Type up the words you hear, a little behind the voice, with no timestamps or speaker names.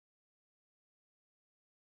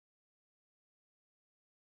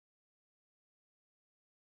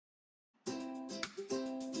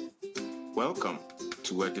Welcome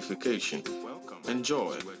to Edification.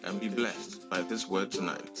 Enjoy and be blessed by this word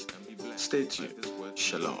tonight. Stay tuned.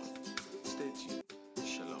 Shalom.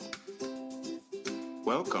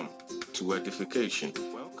 Welcome to Edification.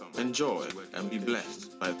 Enjoy and be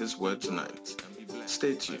blessed by this word tonight.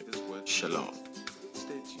 Stay tuned. Shalom.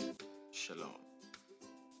 Shalom.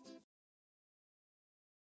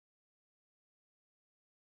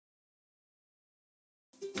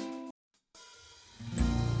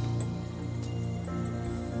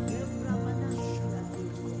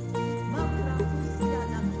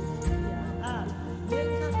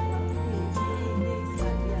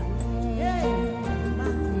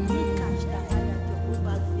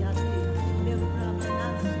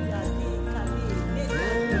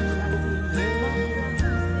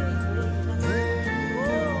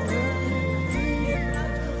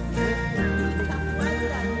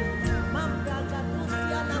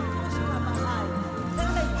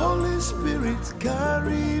 Holy Spirit,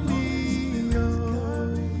 carry me,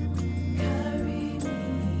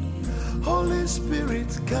 Holy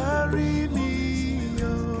Spirit, carry me,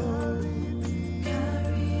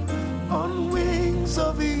 on wings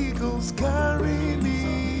of eagles, carry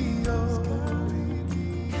me,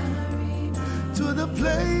 to the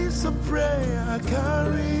place of prayer,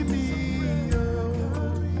 carry me,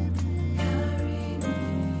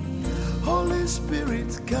 Holy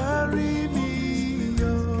Spirit, carry me.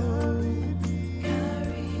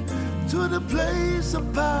 To the place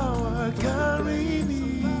of power, carry me.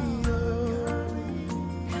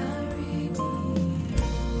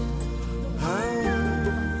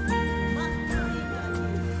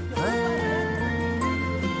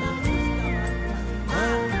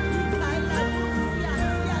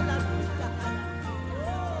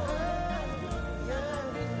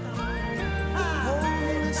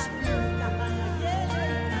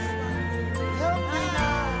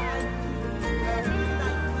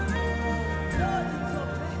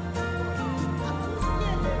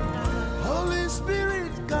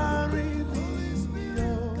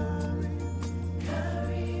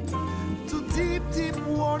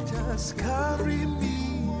 Carry me,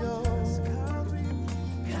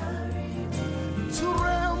 to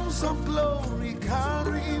realms of glory,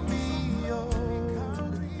 carry me,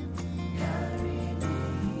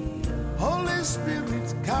 Holy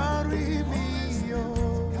Spirit, carry me,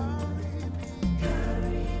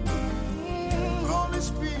 Holy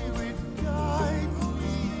Spirit, guide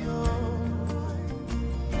me,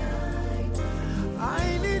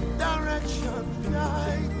 I need direction,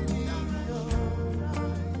 guide me.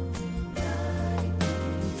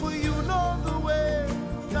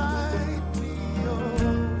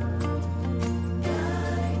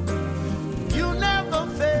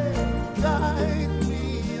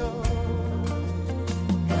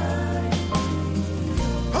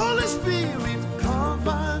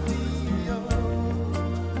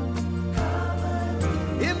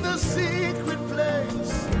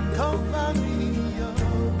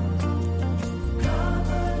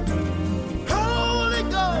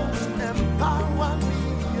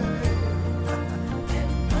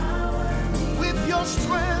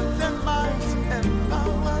 Strength and might and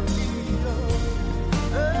power me.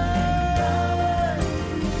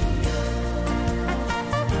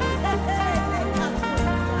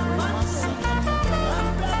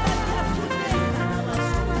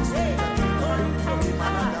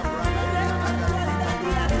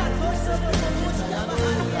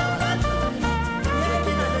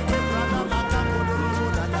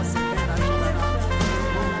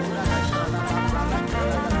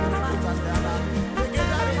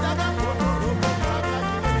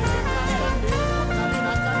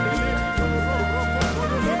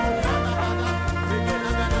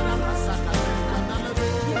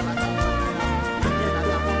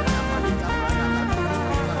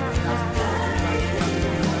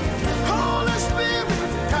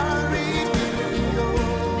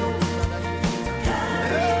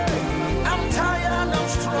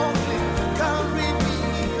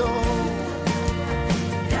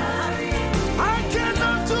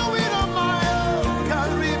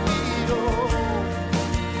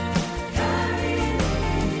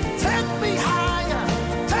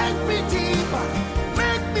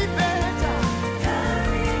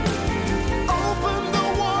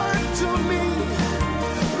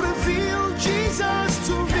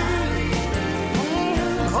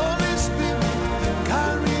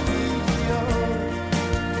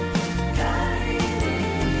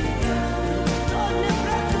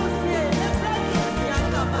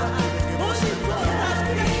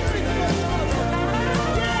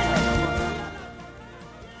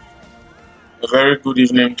 A very good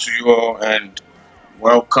evening to you all and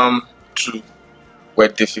welcome to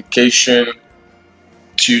Wordification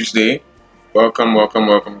Tuesday. Welcome.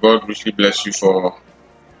 God richly bless you for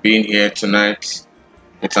being here tonight.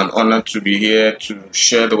 It's an honor to be here to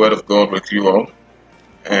share the word of God with you all.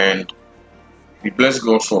 And we bless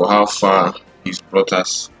God for how far He's brought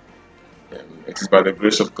us. It is by the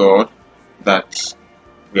grace of God that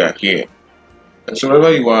we are here. And so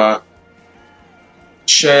wherever you are,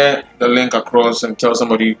 share the link across and tell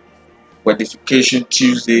somebody Wordification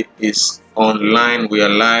Tuesday is online. We are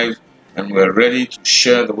live and we're ready to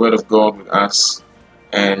share the word of God with us.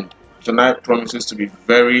 And tonight promises to be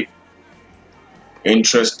very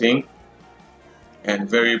interesting and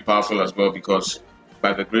very powerful as well, because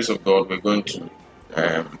by the grace of God we're going to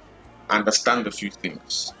understand a few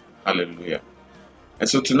things. Hallelujah. And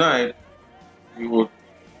so tonight we will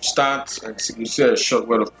start and we'll say a short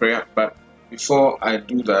word of prayer. But before I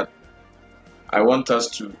do that, I want us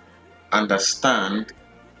to understand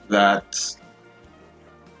that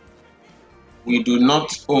we do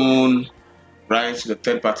not own rights to the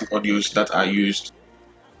third-party audios that are used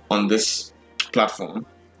on this platform.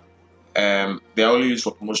 They are only used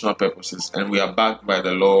for promotional purposes, and we are backed by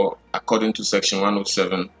the law according to Section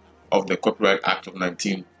 107 of the Copyright Act of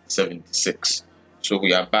 1976. So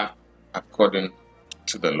we are backed according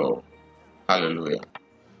to the law. Hallelujah.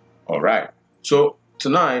 All right. So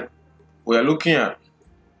tonight we are looking at,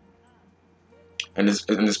 and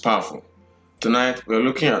it's powerful. Tonight we are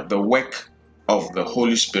looking at the work of the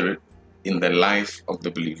Holy Spirit in the life of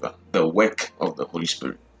the believer. The work of the Holy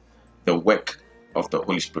Spirit. The work of the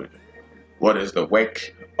Holy Spirit. What is the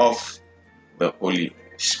work of the Holy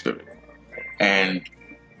Spirit? And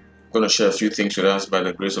I'm going to share a few things with us by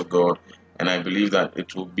the grace of God, and I believe that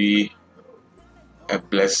it will be a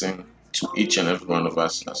blessing to each and every one of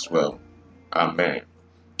us as well. Amen.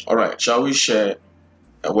 All right, shall we share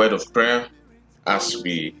a word of prayer as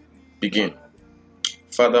we begin?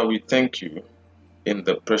 Father, we thank you in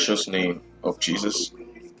the precious name of Jesus.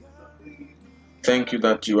 Thank you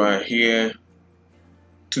that you are here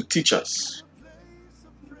to teach us.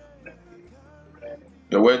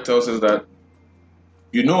 Your word tells us that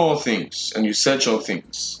you know all things and you search all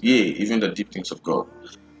things, yea, even the deep things of God.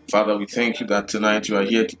 Father, we thank you that tonight you are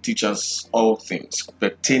here to teach us all things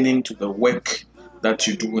pertaining to the work that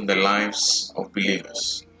you do in the lives of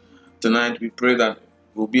believers. Tonight we pray that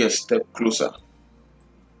we'll be a step closer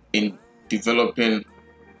in developing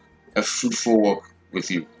a fruitful walk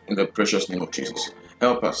with you in the precious name of Jesus.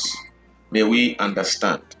 Help us. May we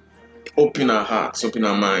understand. Open our hearts, open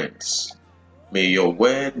our minds. May your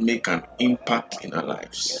word make an impact in our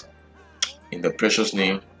lives. In the precious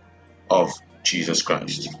name of Jesus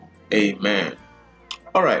Christ. Amen.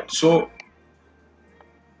 All right, so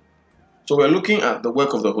we're looking at the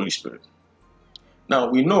work of the Holy Spirit. Now,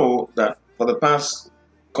 we know that for the past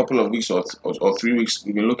couple of weeks or 3 weeks,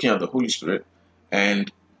 we've been looking at the Holy Spirit, and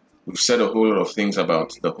we've said a whole lot of things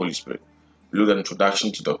about the Holy Spirit. We looked at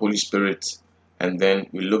introduction to the Holy Spirit, and then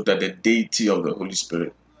we looked at the deity of the Holy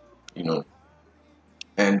Spirit,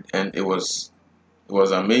 and it was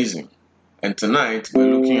amazing. And tonight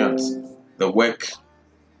we're looking at the work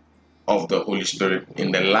of the Holy Spirit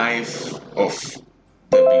in the life of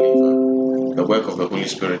the believer. The work of the Holy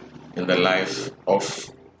Spirit in the life of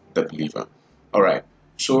the believer. All right.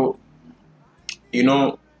 So,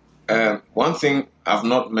 one thing I've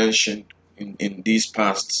not mentioned in these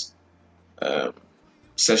past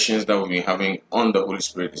sessions that we've been having on the Holy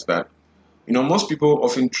Spirit is that, most people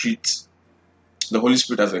often treat the Holy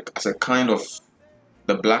Spirit as a kind of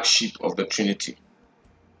the black sheep of the Trinity,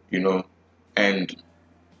 and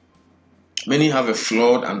many have a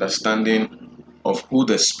flawed understanding of who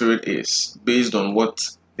the Spirit is based on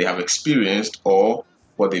what they have experienced or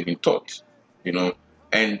what they've been taught,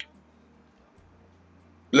 and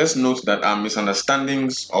let's note that our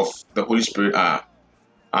misunderstandings of the Holy Spirit are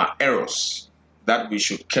errors that we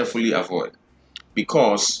should carefully avoid,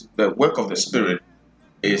 because the work of the Spirit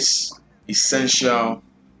is essential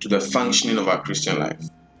to the functioning of our Christian life,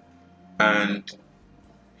 and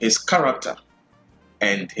his character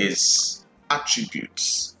and his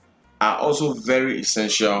attributes are also very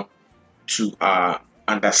essential to our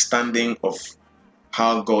understanding of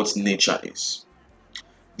how God's nature is.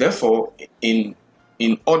 Therefore, in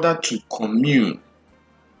order to commune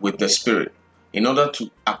with the Spirit, in order to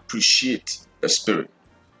appreciate the Spirit,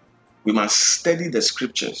 we must study the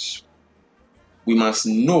Scriptures. We must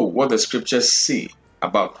know what the Scriptures say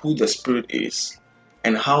about who the Spirit is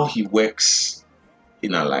and how he works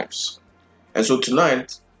in our lives. And so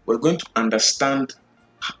tonight, we're going to understand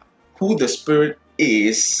who the Spirit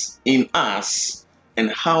is in us and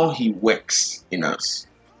how he works in us.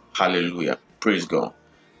 Hallelujah. Praise God.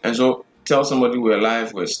 And so tell somebody we're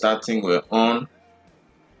live, we're starting, we're on,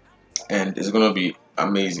 and it's going to be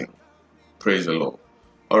amazing. Praise the Lord.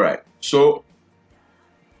 All right. So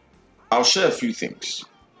I'll share a few things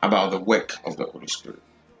about the work of the Holy Spirit.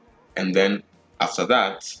 And then after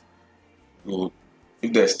that,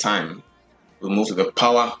 if there's time, we'll move to the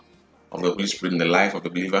power of the Holy Spirit in the life of the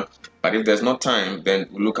believer. But if there's not time, then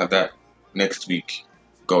we'll look at that next week,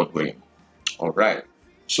 God willing. All right.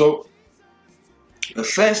 So the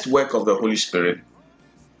first work of the Holy Spirit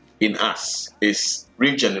in us is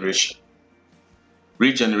regeneration.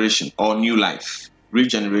 Regeneration or new life.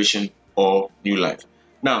 Regeneration or new life.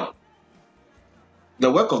 Now, the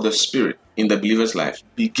work of the Spirit in the believer's life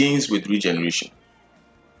begins with regeneration.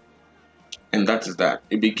 And that is that.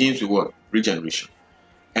 It begins with what? Regeneration.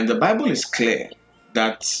 And the Bible is clear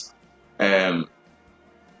that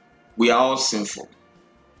we are all sinful,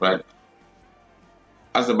 right?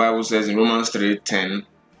 As the Bible says in Romans 3:10,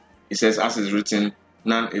 it says, as is written,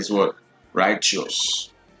 none is what? Righteous.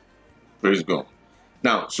 Praise God.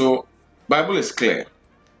 Now, so Bible is clear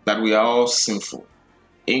that we are all sinful,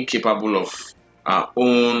 incapable of our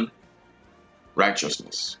own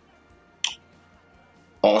righteousness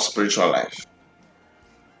or spiritual life.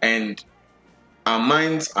 And our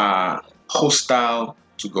minds are hostile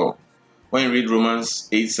to God. When you read Romans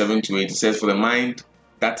 8:7-8, it says, for the mind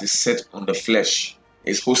that is set on the flesh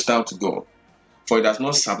is hostile to God, for it does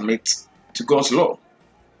not submit to God's law.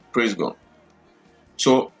 Praise God.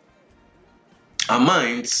 So our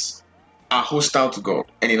minds are hostile to God,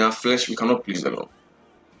 and in our flesh we cannot please the Lord.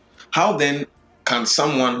 How then can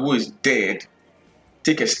someone who is dead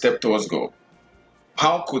take a step towards God?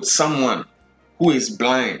 How could someone who is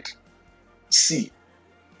blind see?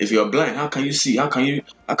 If you're blind, how can you see? How can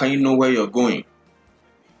you know where you're going?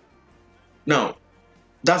 Now,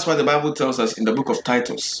 that's why the Bible tells us in the book of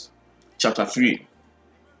Titus, chapter 3,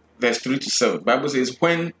 verse 3-7. The Bible says,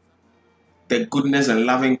 when the goodness and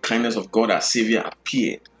loving kindness of God our Savior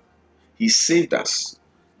appeared, He saved us,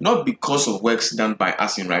 not because of works done by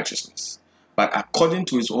us in righteousness, but according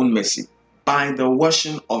to His own mercy, by the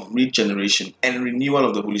washing of regeneration and renewal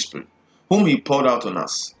of the Holy Spirit, whom He poured out on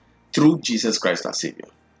us through Jesus Christ our Savior.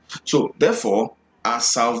 So, therefore, our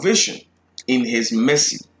salvation in His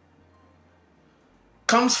mercy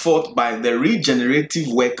comes forth by the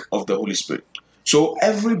regenerative work of the Holy Spirit. So,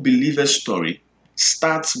 every believer's story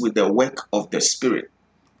starts with the work of the Spirit,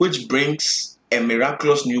 which brings a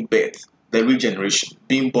miraculous new birth, the regeneration,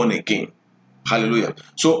 being born again. Hallelujah.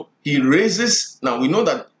 So, He raises, now we know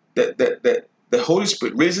that the Holy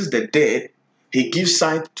Spirit raises the dead, He gives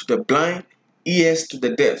sight to the blind, ears to the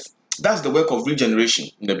deaf. That's the work of regeneration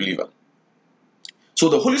in the believer. So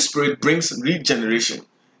the Holy Spirit brings regeneration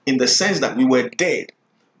in the sense that we were dead,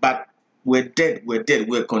 but we're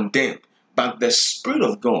condemned. But the Spirit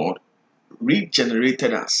of God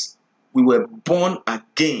regenerated us. We were born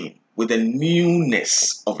again with a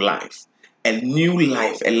newness of life, a new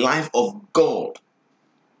life, a life of God,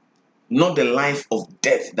 not the life of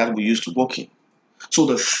death that we used to walk in. So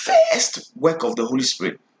the first work of the Holy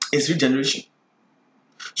Spirit is regeneration.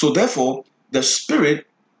 So therefore, the Spirit,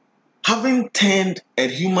 having turned a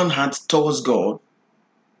human heart towards God,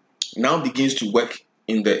 now begins to work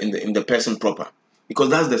in the person proper, because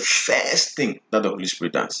that's the first thing that the Holy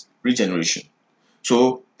Spirit does, regeneration.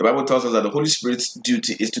 So the Bible tells us that the Holy Spirit's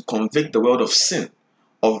duty is to convict the world of sin,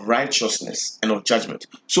 of righteousness, and of judgment.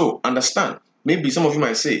 So understand, maybe some of you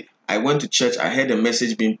might say, I went to church, I heard a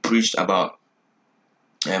message being preached about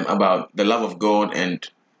the love of God, and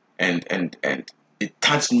it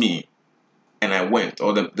touched me, and I went,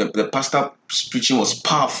 or the pastor's preaching was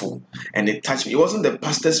powerful and it touched me. It wasn't the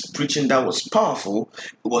pastor's preaching that was powerful,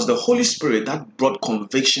 it was the Holy Spirit that brought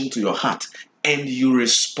conviction to your heart, and you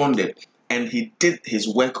responded, and He did His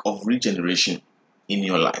work of regeneration in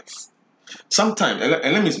your life. Sometimes,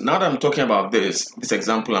 and let me, now that I'm talking about this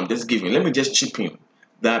example I'm just giving, let me just chip in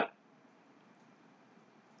that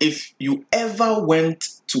if you ever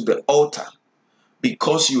went to the altar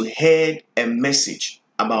because you heard a message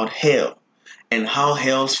about hell, and how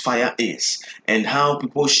hell's fire is, and how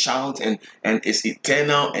people shout and it's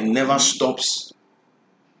eternal and never stops,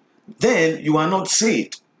 then you are not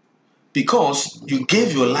saved, because you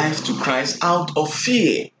gave your life to Christ out of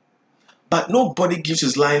fear. But nobody gives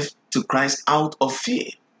his life to Christ out of fear.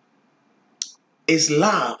 It's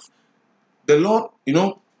love. The Lord,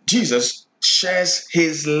 Jesus shares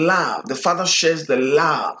His love. The Father shares the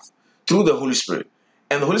love through the Holy Spirit.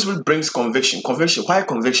 And the Holy Spirit brings conviction. Conviction. Why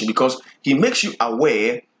conviction? Because He makes you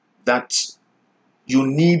aware that you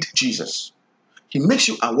need Jesus. He makes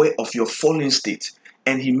you aware of your fallen state.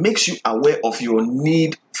 And He makes you aware of your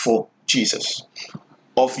need for Jesus.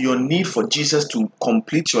 of your need for Jesus to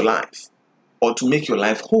complete your life or to make your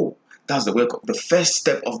life whole. That's the first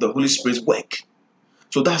step of the Holy Spirit's work.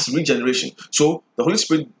 So that's regeneration. So the Holy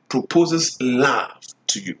Spirit proposes love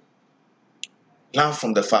to you. Love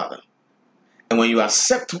from the Father. And when you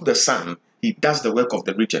accept the Son, He does the work of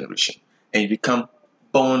the regeneration. And you become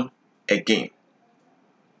born again.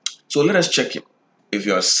 So let us check it. If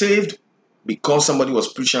you are saved because somebody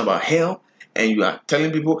was preaching about hell, and you are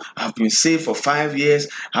telling people, I've been saved for 5 years.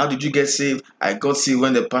 How did you get saved? I got saved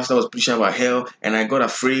when the pastor was preaching about hell and I got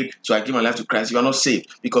afraid, so I gave my life to Christ. You are not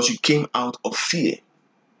saved because you came out of fear.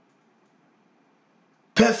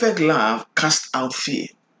 Perfect love casts out fear.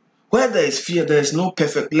 Where there is fear, there is no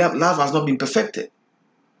perfect love. Love has not been perfected.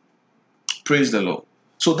 Praise the Lord.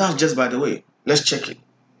 So that's just by the way. Let's check it.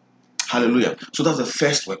 Hallelujah. So that's the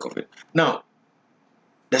first work of it. Now,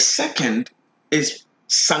 the second is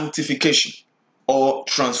sanctification or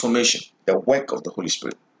transformation, the work of the Holy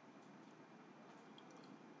Spirit.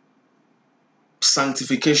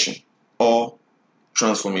 Sanctification or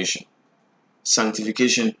transformation.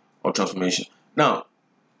 Sanctification or transformation. Now,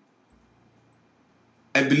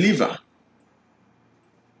 a believer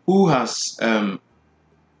who has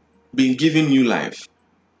been given new life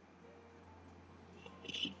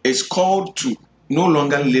is called to no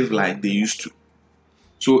longer live like they used to.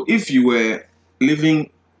 So if you were living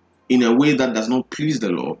in a way that does not please the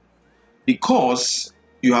Lord, because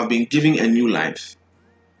you have been given a new life,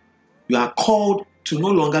 you are called to no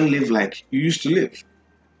longer live like you used to live.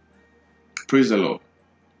 Praise the Lord.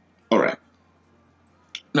 All right.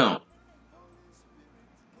 Now,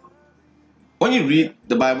 when you read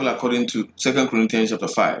the Bible according to 2 Corinthians chapter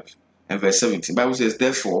 5 and verse 17, the Bible says,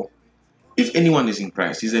 therefore, if anyone is in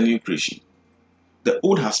Christ, he is a new creation. The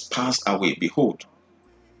old has passed away. Behold,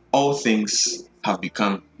 all things have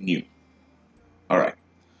become new. All right.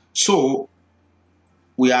 So,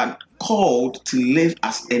 we are called to live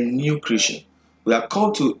as a new creation. We are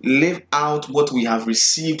called to live out what we have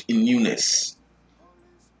received in newness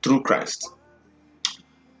through Christ.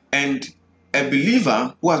 And a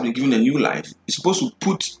believer who has been given a new life is supposed to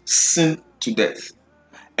put sin to death.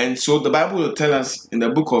 And so the Bible will tell us in the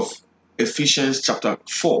book of Ephesians chapter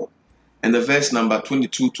 4 and the verse number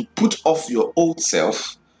 22 to put off your old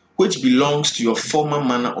self, which belongs to your former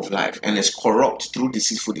manner of life and is corrupt through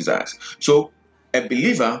deceitful desires. So a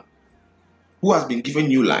believer who has been given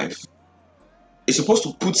new life is supposed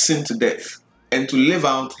to put sin to death and to live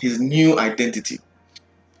out his new identity.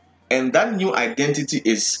 And that new identity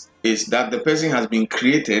is that the person has been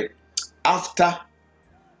created after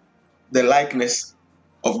the likeness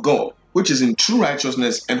of God, which is in true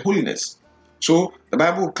righteousness and holiness. So the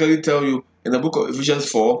Bible will clearly tell you in the book of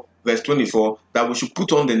Ephesians 4, verse 24, that we should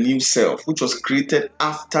put on the new self, which was created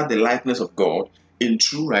after the likeness of God in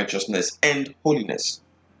true righteousness and holiness.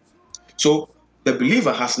 So the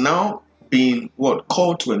believer has now been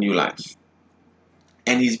called to a new life.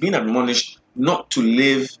 And he's been admonished not to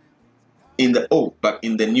live in the old, but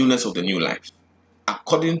in the newness of the new life,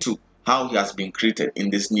 according to how he has been created in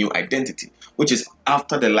this new identity, which is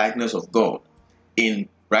after the likeness of God in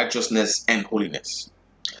righteousness and holiness.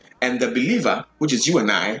 And the believer, which is you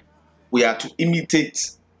and I, we are to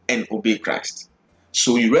imitate and obey Christ.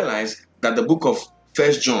 So you realize that the book of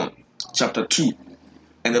 1 John chapter 2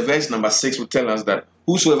 and the verse number 6 will tell us that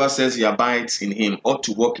whosoever says he abides in him ought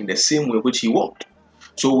to walk in the same way which he walked.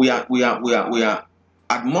 So we are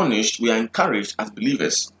admonished, we are encouraged as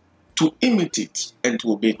believers to imitate and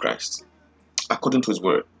to obey Christ according to his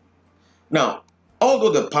word. Now,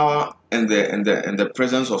 although the power and the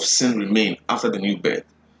presence of sin remain after the new birth,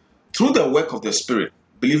 through the work of the Spirit,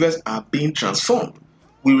 believers are being transformed.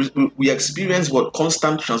 We experience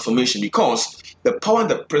constant transformation because the power and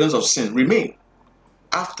the presence of sin remain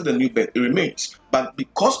after the new birth. It remains, but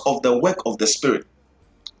because of the work of the Spirit,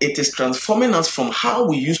 it is transforming us from how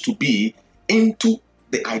we used to be into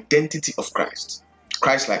the identity of Christ,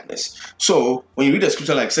 Christ-likeness. So when you read a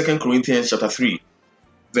scripture like 2 Corinthians chapter 3,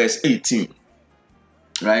 verse 18,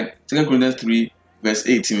 right? 2 Corinthians 3, verse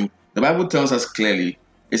 18, the Bible tells us clearly,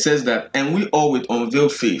 it says that, and we all with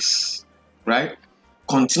unveiled face, right,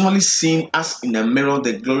 continually seeing as in a mirror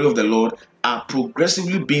the glory of the Lord, are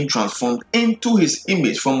progressively being transformed into his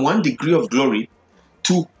image from one degree of glory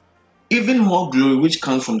to even more glory, which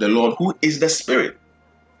comes from the Lord, who is the Spirit.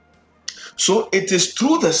 So it is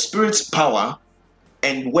through the Spirit's power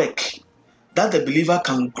and work that the believer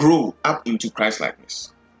can grow up into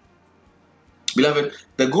Christ-likeness. Beloved,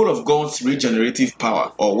 the goal of God's regenerative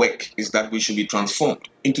power or work is that we should be transformed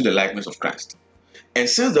into the likeness of Christ. And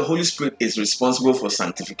since the Holy Spirit is responsible for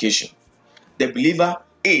sanctification, the believer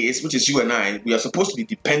is, which is you and I, we are supposed to be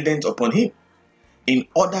dependent upon him. in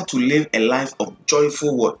order to live a life of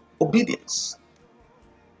joyful what? Obedience.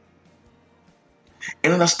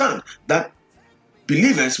 And understand that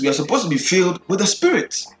believers, we are supposed to be filled with the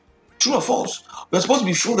Spirit. True or false? We are supposed to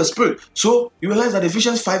be filled with the Spirit. So you realize that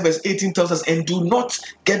Ephesians 5 verse 18 tells us, and do not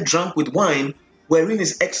get drunk with wine wherein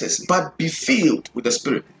is excess, but be filled with the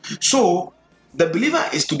Spirit. So the believer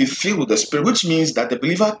is to be filled with the Spirit, which means that the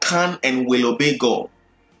believer can and will obey God.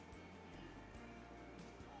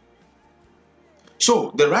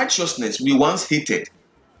 So the righteousness we once hated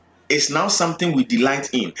is now something we delight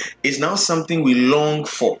in, is now something we long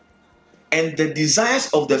for. And the desires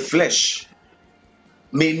of the flesh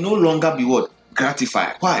may no longer be what?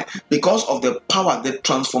 Gratified. Why? Because of the power, the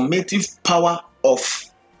transformative power of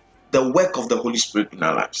the work of the Holy Spirit in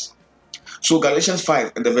our lives. So Galatians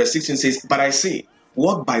 5 and the verse 16 says, but I say,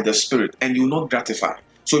 walk by the Spirit and you will not gratify.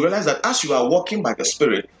 So realize that as you are walking by the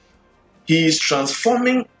Spirit, He is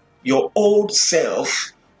transforming your old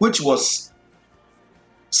self, which was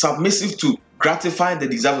submissive to gratify the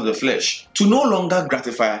desires of the flesh, to no longer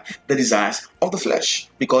gratify the desires of the flesh,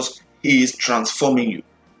 because He is transforming you.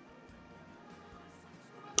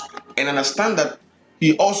 And understand that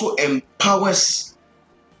He also empowers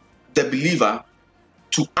the believer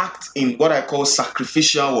to act in what I call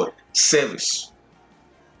sacrificial service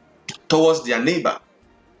towards their neighbor.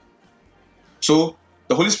 So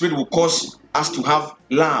the Holy Spirit will cause us to have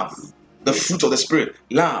love, the fruit of the Spirit: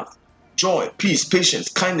 love, joy, peace, patience,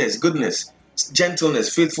 kindness, goodness,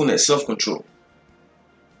 gentleness, faithfulness, self-control.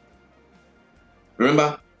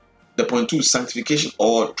 Remember, the point 2 is sanctification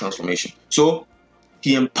or transformation. So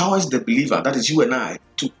He empowers the believer, that is you and I,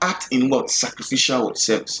 to act in what? Sacrificial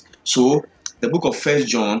service. So the book of 1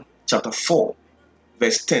 John chapter 4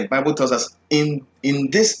 verse 10, Bible tells us, in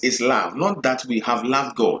this is love, not that we have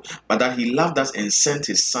loved God, but that He loved us and sent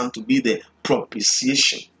His Son to be the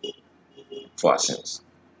propitiation for our sins.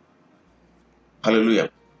 Hallelujah.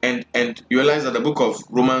 And you realize that the book of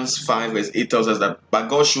Romans 5 verse 8 tells us that, but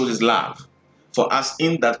God shows His love for us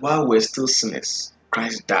in that while we're still sinners,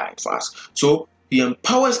 Christ died for us. So He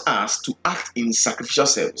empowers us to act in sacrificial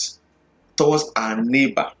service towards our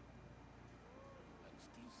neighbor.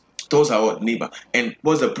 Towards our neighbor. And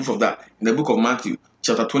what's the proof of that? In the book of Matthew,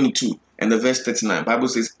 chapter 22, and the verse 39, Bible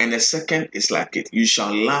says, and the second is like it. You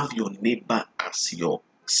shall love your neighbor as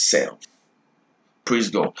yourself. Praise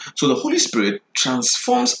God. So the Holy Spirit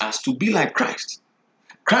transforms us to be like Christ.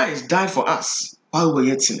 Christ died for us while we were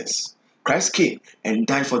yet sinners. Christ came and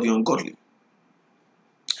died for the ungodly.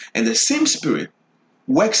 And the same Spirit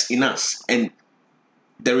works in us, and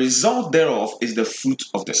the result thereof is the fruit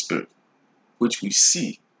of the Spirit, which we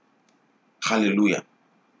see. Hallelujah.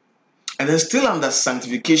 And then still under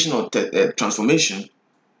sanctification or transformation,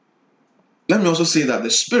 let me also say that the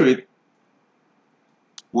Spirit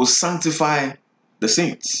will sanctify the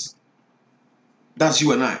saints. That's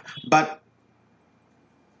you and I. But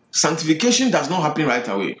sanctification does not happen right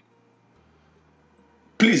away.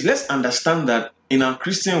 Please, let's understand that in our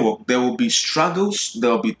Christian walk, there will be struggles,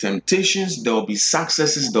 there will be temptations, there will be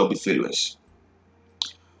successes, there will be failures.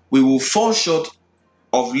 We will fall short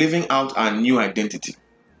of living out our new identity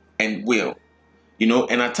and will.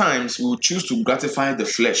 And at times we will choose to gratify the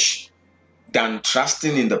flesh than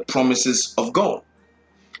trusting in the promises of God.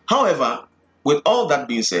 However, with all that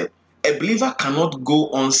being said, a believer cannot go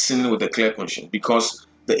on sinning with a clear conscience, because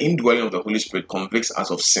the indwelling of the Holy Spirit convicts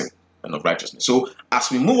us of sin and of righteousness. So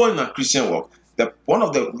as we move on in our Christian walk, one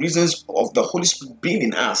of the reasons of the Holy Spirit being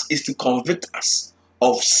in us is to convict us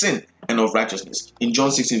of sin and of righteousness. In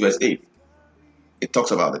John 16 verse 8, it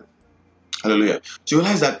talks about it. Hallelujah. So you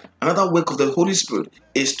realize that another work of the Holy Spirit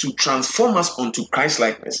is to transform us unto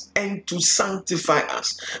Christ-likeness and to sanctify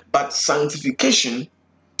us. But sanctification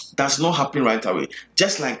does not happen right away.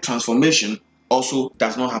 Just like transformation also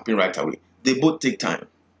does not happen right away. They both take time.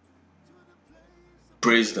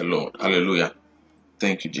 Praise the Lord. Hallelujah.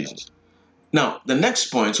 Thank you, Jesus. Now, the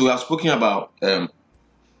next point, so we have spoken about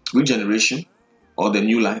regeneration or the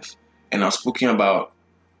new life, and I've spoken about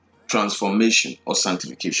transformation or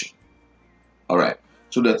sanctification. All right.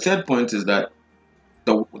 So the third point is that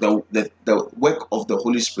the work of the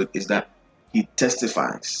Holy Spirit is that He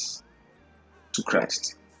testifies to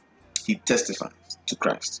Christ. He testifies to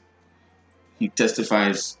Christ. He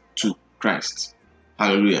testifies to Christ.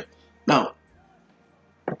 Hallelujah. Now,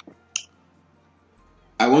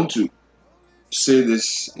 I want to say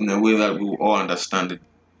this in a way that we will all understand it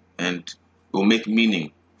and it will make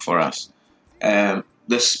meaning for us.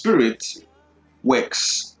 The Spirit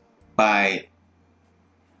works by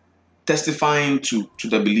testifying to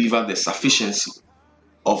the believer the sufficiency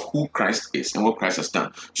of who Christ is and what Christ has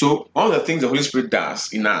done. So one of the things the Holy Spirit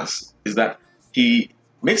does in us is that he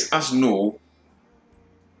makes us know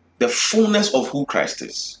the fullness of who Christ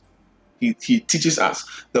is. He teaches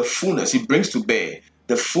us the fullness. He brings to bear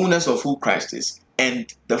the fullness of who Christ is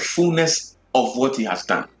and the fullness of what he has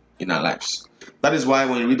done in our lives. That is why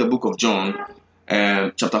when you read the book of John,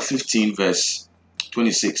 chapter 15, verse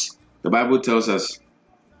 26, the Bible tells us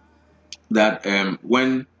that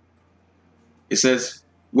when it says,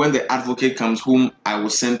 when the advocate comes, whom I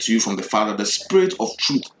will send to you from the Father, the Spirit of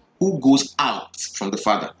truth, who goes out from the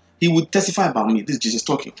Father, he will testify about me. This is Jesus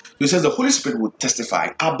talking. He says the Holy Spirit will testify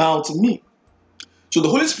about me. So the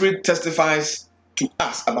Holy Spirit testifies to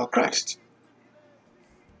us about Christ.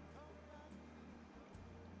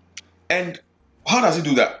 And how does he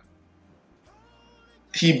do that?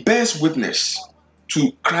 He bears witness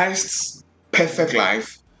to Christ's perfect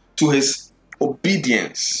life, to his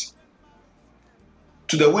obedience,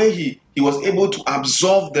 to the way he was able to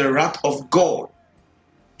absorb the wrath of God.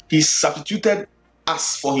 He substituted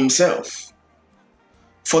us for himself,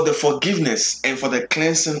 for the forgiveness and for the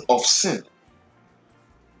cleansing of sin.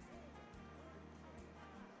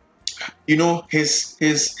 You know, his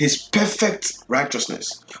perfect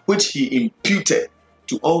righteousness, which he imputed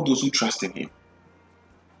to all those who trust in him.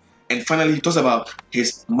 And finally, he talks about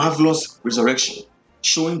his marvelous resurrection,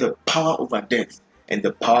 showing the power over death and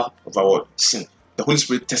the power over sin. The Holy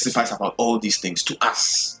Spirit testifies about all these things to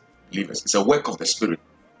us, believers. It's a work of the Spirit.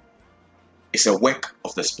 It's a work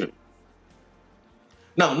of the Spirit.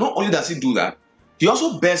 Now, not only does he do that, he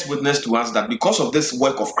also bears witness to us that because of this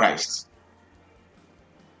work of Christ,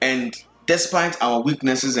 and despite our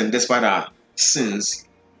weaknesses and despite our sins,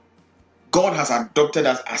 God has adopted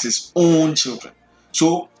us as his own children.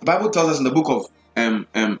 So the Bible tells us in the book of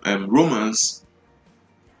Romans,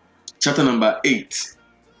 chapter number 8,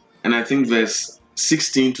 and I think verse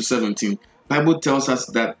 16 to 17, the Bible tells us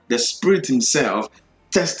that the Spirit himself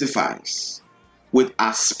testifies with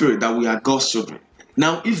our spirit that we are God's children.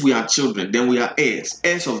 Now, if we are children, then we are heirs,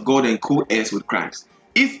 heirs of God and co-heirs with Christ.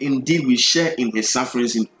 If indeed we share in his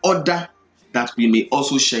sufferings, in order that we may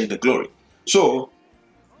also share in the glory. So,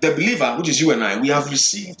 the believer, which is you and I, we have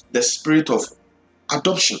received the spirit of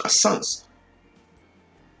adoption as sons,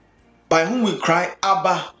 by whom we cry,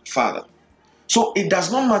 Abba, Father. So, it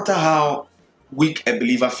does not matter how weak a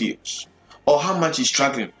believer feels or how much he's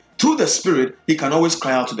struggling. Through the Spirit, he can always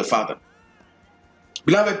cry out to the Father.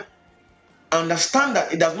 Beloved, understand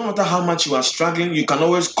that it does not matter how much you are struggling, you can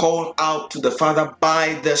always call out to the Father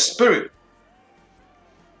by the Spirit.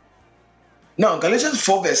 Now, Galatians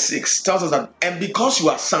 4 verse 6 tells us that, and because you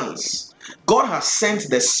are sons, God has sent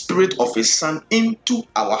the Spirit of his Son into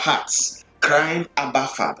our hearts, crying, Abba,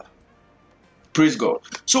 Father. Praise God.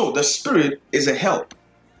 So, the Spirit is a help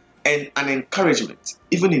and an encouragement,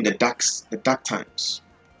 even in the dark times.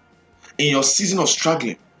 In your season of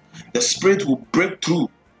struggling, the Spirit will break through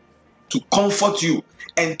to comfort you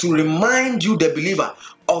and to remind you, the believer,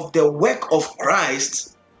 of the work of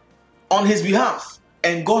Christ on his behalf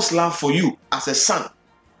and God's love for you as a son.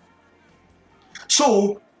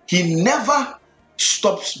 So he never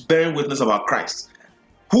stops bearing witness about Christ,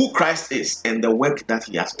 who Christ is, and the work that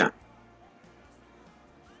he has done.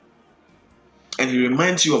 And he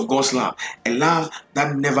reminds you of God's love, a love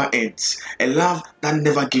that never ends, a love that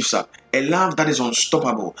never gives up, a love that is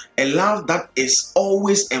unstoppable, a love that is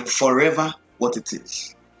always and forever what it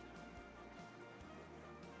is.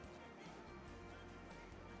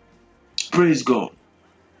 Praise God.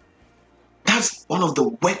 That's one of the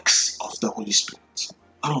works of the Holy Spirit.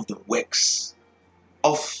 One of the works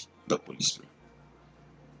of the Holy Spirit.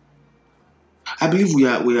 I believe we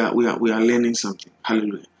are learning something.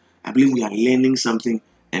 Hallelujah. I believe we are learning something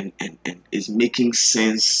and it's making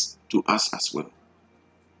sense to us as well.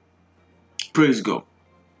 Praise God.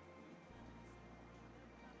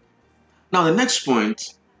 Now the next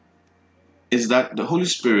point is that the Holy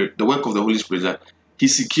Spirit, the work of the Holy Spirit, is that he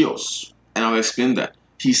secures. And I'll explain that.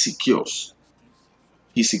 He secures.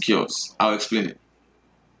 He secures. I'll explain it.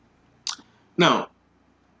 Now,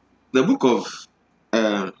 the book of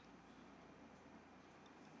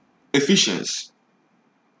Ephesians,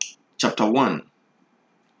 chapter 1.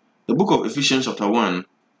 The book of Ephesians, chapter 1,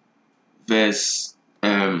 verse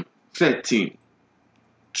 13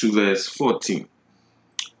 to verse 14.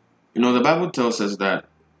 You know, the Bible tells us that,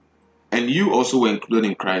 and you also were included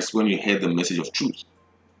in Christ when you heard the message of truth,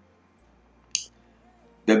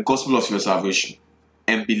 the gospel of your salvation,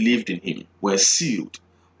 and believed in him, were sealed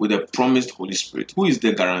with the promised Holy Spirit, who is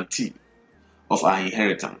the guarantee of our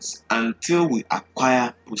inheritance until we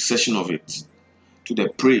acquire possession of it to the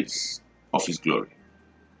praise of his glory.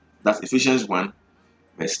 That's Ephesians 1,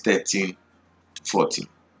 verse 13 to 14.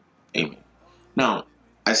 Amen. Now,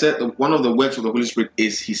 I said one of the works of the Holy Spirit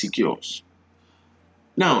is He secures.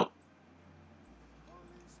 Now,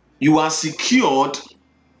 you are secured,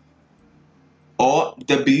 or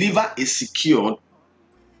the believer is secured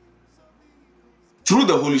through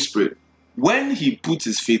the Holy Spirit when he puts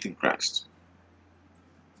his faith in Christ.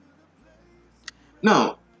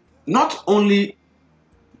 Now, not only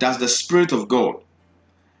does the Spirit of God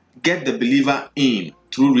get the believer in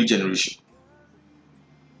through regeneration,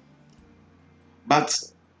 but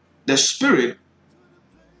the Spirit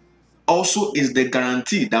also is the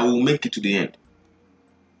guarantee that will make it to the end.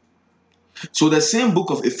 So the same book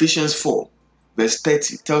of Ephesians 4 verse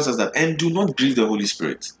 30 tells us that, and do not grieve the Holy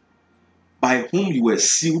Spirit, by whom you were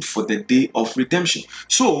sealed for the day of redemption.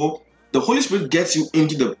 So the Holy Spirit gets you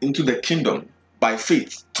into the kingdom by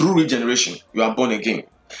faith through regeneration. You are born again.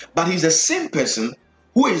 But He's the same person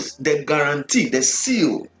who is the guarantee, the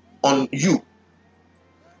seal on you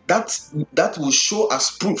that will show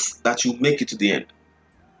as proof that you make it to the end.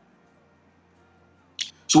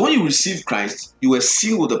 So when you receive Christ, you are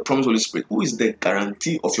sealed with the promised Holy Spirit, who is the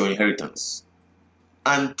guarantee of your inheritance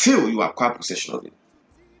until you acquire possession of it.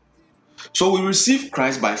 So we receive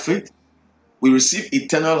Christ by faith, we receive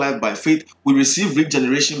eternal life by faith, we receive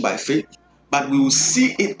regeneration by faith, but we will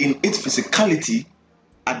see it in its physicality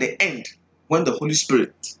at the end when the Holy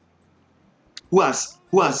Spirit, who has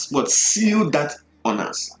what sealed that on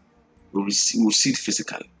us, will see it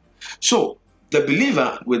physically. So the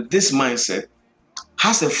believer with this mindset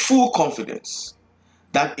has a full confidence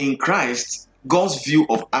that in Christ, God's view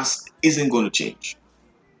of us isn't going to change.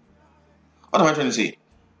 What am I trying to say?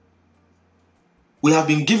 We have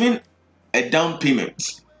been given a down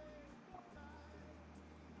payment,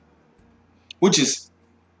 which is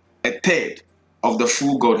a third of the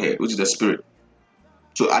full Godhead, which is the Spirit.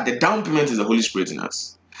 So at the down payment is the Holy Spirit in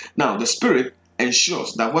us. Now, the Spirit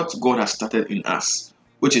ensures that what God has started in us,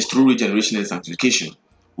 which is through regeneration and sanctification,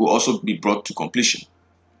 will also be brought to completion.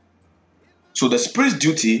 So the Spirit's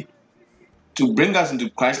duty to bring us into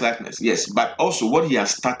Christ likeness, yes, but also what He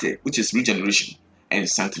has started, which is regeneration and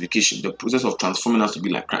sanctification, the process of transforming us to be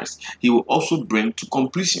like Christ, He will also bring to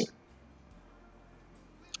completion.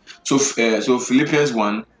 So Philippians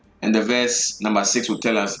 1 and the verse number 6 will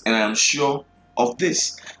tell us, and I am sure of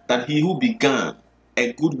this, that He who began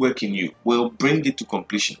a good work in you will bring it to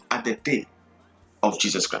completion at the day of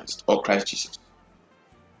Jesus Christ, or Christ Jesus.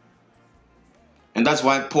 And that's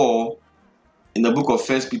why Paul, in the book of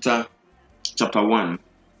 1 Peter chapter 1,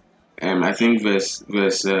 I think verse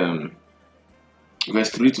 3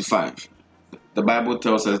 to 5, the Bible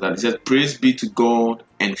tells us that it says, praise be to God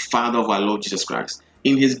and Father of our Lord Jesus Christ.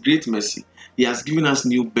 In His great mercy, He has given us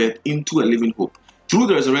new birth into a living hope through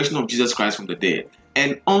the resurrection of Jesus Christ from the dead,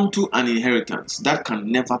 and unto an inheritance that can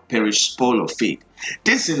never perish, spoil of faith.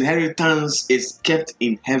 This inheritance is kept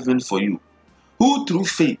in heaven for you, who through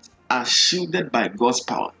faith are shielded by God's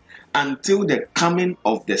power until the coming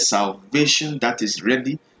of the salvation that is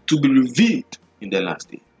ready to be revealed in the last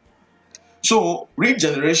day. So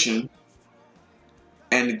regeneration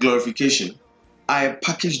and glorification are a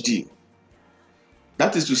package deal.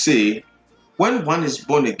 That is to say, when one is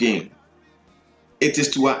born again, it is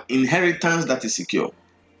to an inheritance that is secure.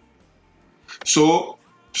 So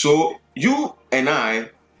you and I,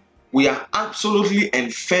 we are absolutely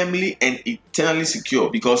and firmly and eternally secure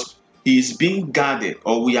because He is being guarded,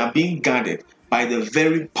 or we are being guarded by the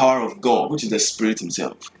very power of God, which is the Spirit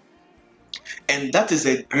Himself. And that is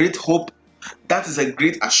a great hope, that is a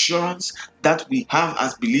great assurance that we have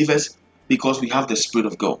as believers because we have the Spirit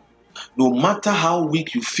of God. No matter how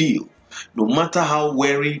weak you feel, no matter how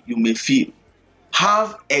weary you may feel,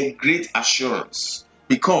 have a great assurance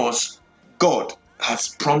because God has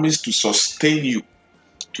promised to sustain you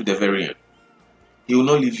to the very end. He will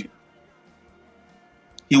not leave you.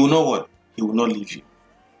 He will not what? He will not leave you.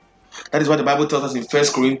 That is what the Bible tells us in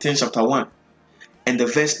 1 Corinthians chapter 1 and the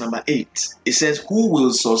verse number 8. It says, who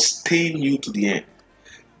will sustain you to the end,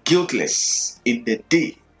 guiltless in the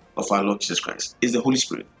day of our Lord Jesus Christ? Is the Holy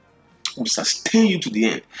Spirit who will sustain you to the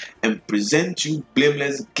end and present you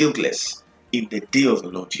blameless, guiltless in the day of the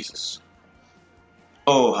Lord Jesus.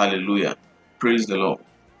 Oh, hallelujah. Praise the Lord.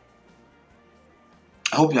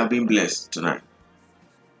 I hope you have been blessed tonight.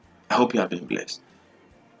 I hope you have been blessed.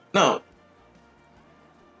 Now,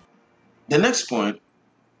 the next point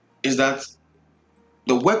is that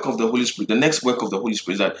the work of the Holy Spirit, the next work of the Holy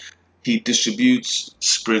Spirit is that He distributes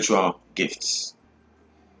spiritual gifts.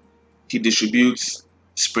 He distributes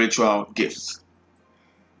spiritual gifts.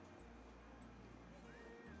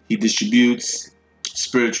 He distributes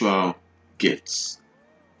spiritual gifts.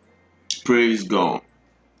 Praise God.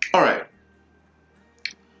 All right.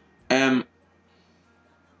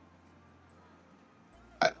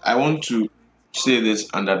 want to say this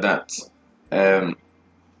under that.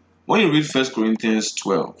 When you read 1 Corinthians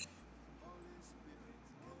 12,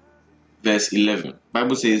 verse 11,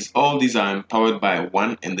 Bible says, all these are empowered by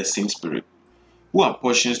one and the same Spirit, who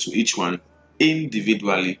apportions to each one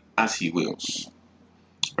individually as he wills.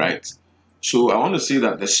 Right? So I want to say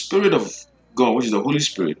that the Spirit of God, which is the Holy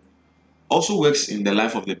Spirit, also works in the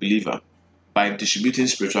life of the believer by distributing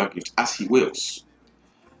spiritual gifts as he wills.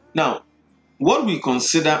 Now, what we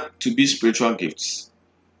consider to be spiritual gifts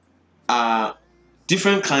are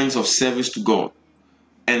different kinds of service to God.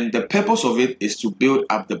 And the purpose of it is to build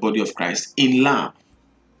up the body of Christ in love.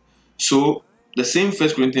 So, the same 1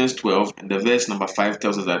 Corinthians 12 and the verse number 5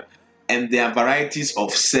 tells us that, and there are varieties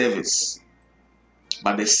of service,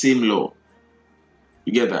 but the same Lord.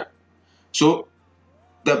 You get that? So,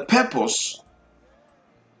 the purpose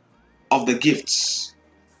of the gifts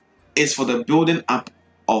is for the building up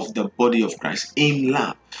of the body of Christ in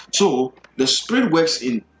love. So, the Spirit works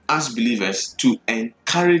in us believers to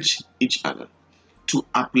encourage each other, to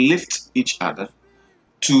uplift each other,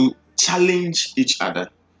 to challenge each other,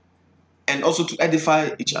 and also to edify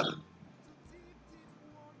each other.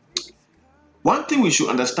 One thing we should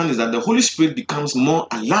understand is that the Holy Spirit becomes more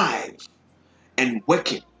alive and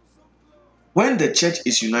working when the church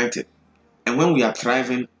is united and when we are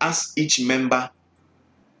thriving as each member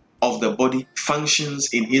of the body functions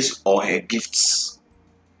in his or her gifts.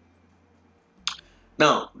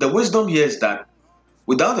 Now, the wisdom here is that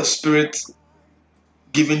without the Spirit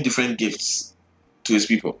giving different gifts to his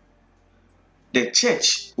people, the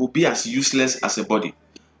church will be as useless as a body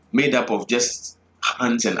made up of just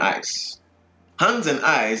hands and eyes. Hands and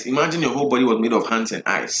eyes, imagine your whole body was made of hands and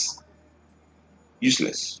eyes.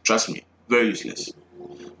 Useless, trust me, very useless.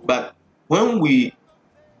 But when we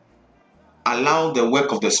allow the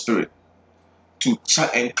work of the Spirit to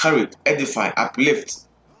encourage, edify, uplift,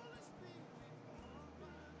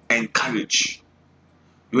 encourage,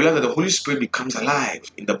 you realize that the Holy Spirit becomes alive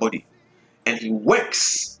in the body and he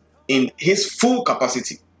works in his full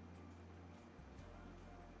capacity.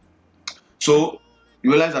 So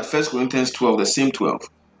you realize that 1 Corinthians 12, the same 12,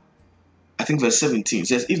 I think verse 17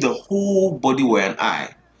 says, if the whole body were an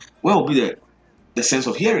eye, where would be the sense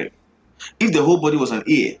of hearing? If the whole body was an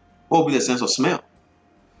ear, what would be the sense of smell?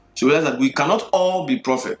 So you realize that we cannot all be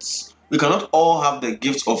prophets. We cannot all have the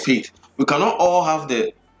gifts of faith. We cannot all have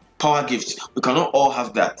the power gifts. We cannot all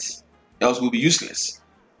have that. Else we'll be useless.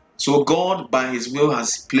 So God, by his will,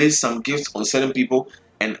 has placed some gifts on certain people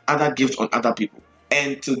and other gifts on other people.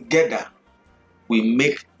 And together, we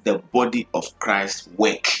make the body of Christ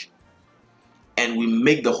work. And we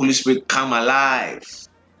make the Holy Spirit come alive.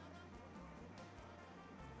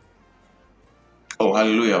 Oh,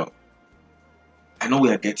 hallelujah. I know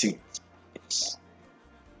we are getting it.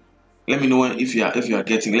 Let me know if you are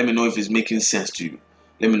getting. Let me know if it's making sense to you.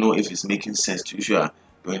 Let me know if it's making sense to you. If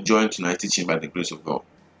you're enjoying tonight's teaching by the grace of God.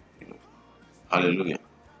 Hallelujah.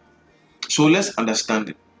 So let's understand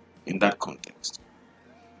it in that context.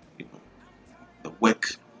 The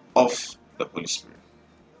work of the Holy Spirit.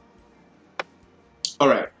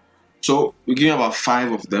 Alright. So we're giving about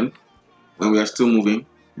 5 of them and we are still moving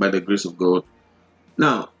by the grace of God.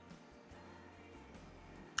 Now,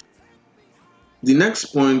 the next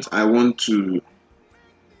point I want to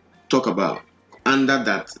talk about under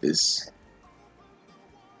that is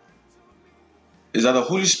that the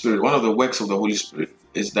Holy Spirit, one of the works of the Holy Spirit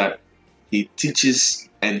is that he teaches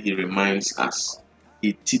and he reminds us.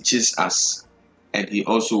 He teaches us and he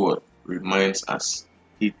also what? Reminds us.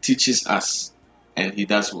 He teaches us and he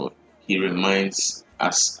does what? He reminds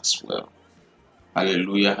us as well.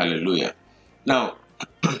 Hallelujah, hallelujah. Now,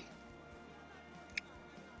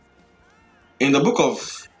 in the book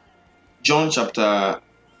of John chapter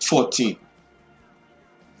 14,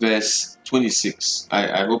 verse 26,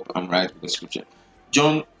 I hope I'm right with the scripture.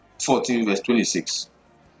 John 14, verse 26.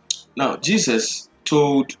 Now, Jesus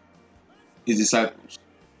told his disciples,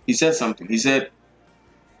 he said something. He said,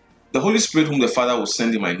 the Holy Spirit whom the Father will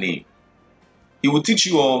send in my name, he will teach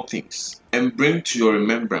you all things and bring to your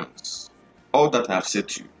remembrance all that I have said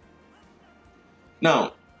to you.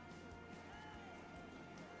 Now,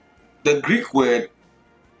 the Greek word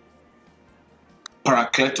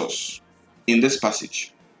parakletos in this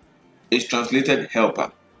passage is translated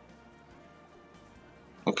helper.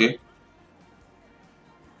 Okay?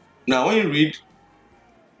 Now, when you read,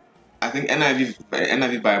 I think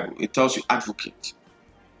NIV Bible, it tells you advocate.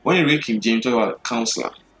 When you read King James, it talks about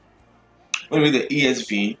counselor. When you read the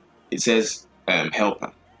ESV, it says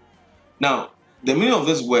helper. Now, the meaning of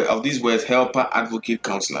these words, helper, advocate,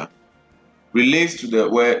 counselor, relates to the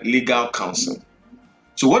word legal counsel.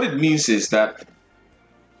 So what it means is that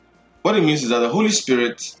What it means is that the Holy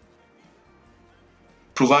Spirit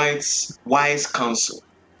provides wise counsel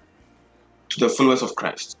to the followers of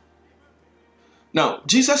Christ. Now,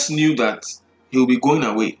 Jesus knew that he will be going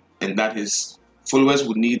away and that his followers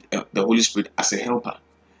would need the Holy Spirit as a helper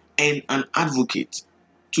and an advocate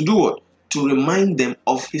to do what? To remind them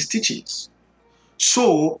of his teachings.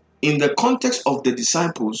 So, in the context of the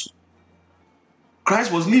disciples,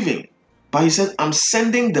 Christ was leaving, but he said, I'm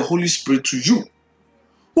sending the Holy Spirit to you,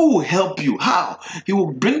 who will help you. How? He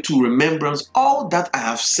will bring to remembrance all that I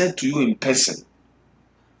have said to you in person,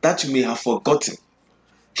 that you may have forgotten.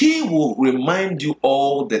 He will remind you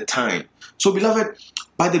all the time. So, beloved,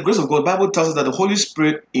 by the grace of God, the Bible tells us that the Holy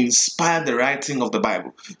Spirit inspired the writing of the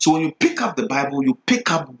Bible. So when you pick up the Bible, you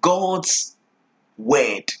pick up God's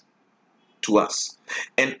word to us.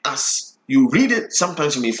 And as you read it,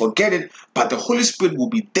 sometimes you may forget it, but the Holy Spirit will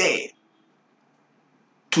be there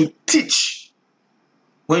to teach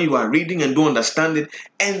when you are reading and don't understand it,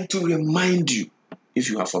 and to remind you if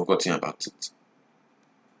you have forgotten about it.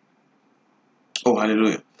 Oh,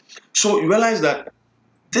 hallelujah. So you realize that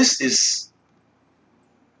this is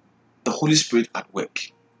the Holy Spirit at work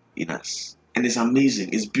in us. And it's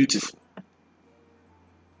amazing. It's beautiful.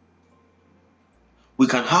 We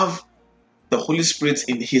can have the Holy Spirit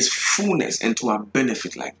in his fullness and to our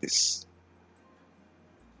benefit like this.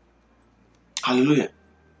 Hallelujah.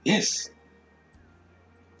 Yes.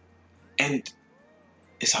 And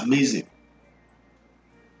it's amazing.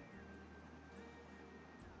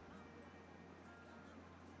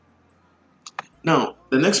 Now,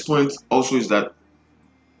 the next point also is that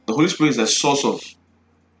the Holy Spirit is a source of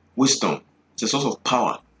wisdom. It's a source of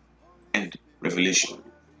power and revelation.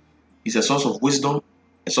 It's a source of wisdom,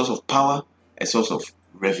 a source of power, a source of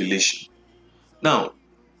revelation. Now,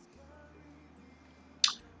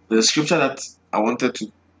 the scripture that I wanted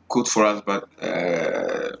to quote for us, but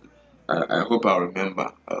I hope I'll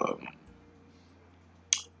remember.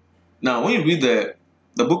 Now, when you read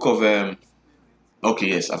the book of okay,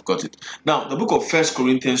 yes, I've got it. Now, the book of 1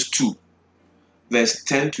 Corinthians 2, verse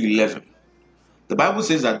 10 to 11. The Bible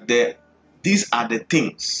says that these are the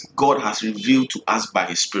things God has revealed to us by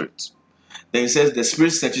his Spirit. Then it says, the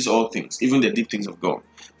Spirit searches all things, even the deep things of God.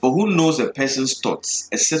 For who knows a person's thoughts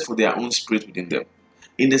except for their own spirit within them?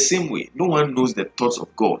 In the same way, no one knows the thoughts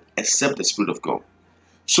of God except the Spirit of God.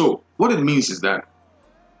 So, what it means is that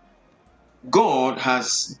God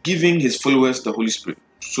has given his followers the Holy Spirit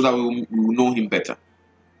so that we will know him better.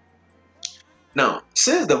 Now,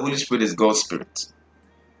 since the Holy Spirit is God's Spirit,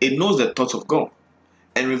 it knows the thoughts of God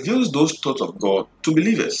and reveals those thoughts of God to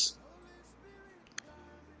believers.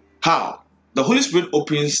 How? The Holy Spirit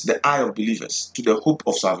opens the eye of believers to the hope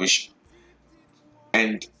of salvation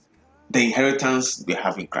and the inheritance they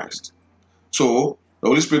have in Christ. So, the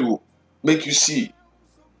Holy Spirit will make you see,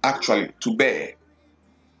 actually, to bear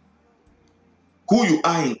who you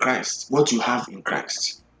are in Christ, what you have in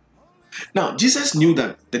Christ. Now, Jesus knew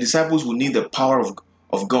that the disciples would need the power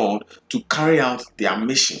of God to carry out their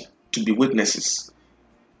mission, to be witnesses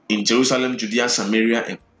in Jerusalem, Judea, Samaria,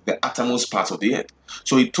 and the uttermost parts of the earth.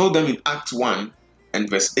 So he told them in Acts 1 and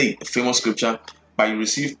verse 8, a famous scripture, but you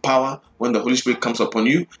receive power when the Holy Spirit comes upon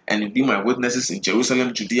you, and you'll be my witnesses in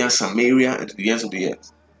Jerusalem, Judea, Samaria, and to the ends of the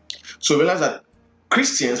earth. So realize that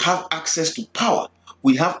Christians have access to power.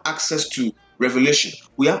 We have access to revelation.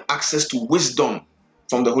 We have access to wisdom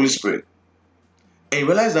from the Holy Spirit. And you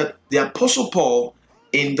realize that the Apostle Paul,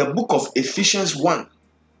 in the book of Ephesians 1,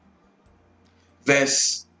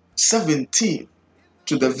 verse 17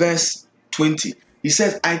 to the verse 20, he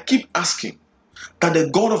says, I keep asking that the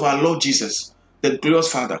God of our Lord Jesus, the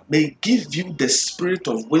glorious Father, may give you the spirit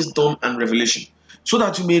of wisdom and revelation so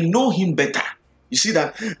that you may know him better. You see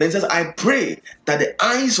that? Then it says, I pray that the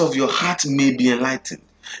eyes of your heart may be enlightened,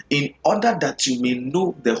 in order that you may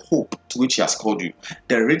know the hope to which he has called you,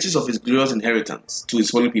 the riches of his glorious inheritance to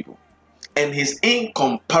his holy people, and his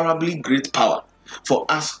incomparably great power for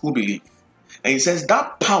us who believe. And he says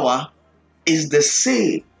that power is the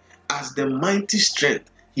same as the mighty strength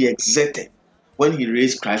he exerted when he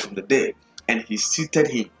raised Christ from the dead and he seated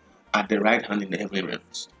him at the right hand in the heavenly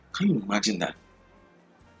realms. Can you imagine that?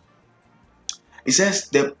 He says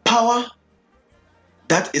the power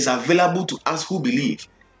that is available to us who believe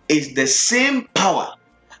is the same power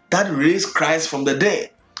that raised Christ from the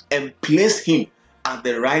dead and placed him at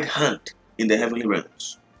the right hand in the heavenly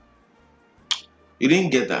realms. You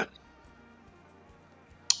didn't get that?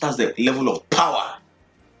 That's the level of power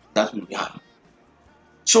that we have.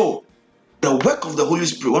 So, the work of the Holy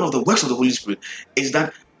Spirit, one of the works of the Holy Spirit, is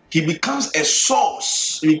that he becomes a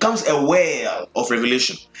source, he becomes a well of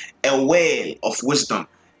revelation, a well of wisdom,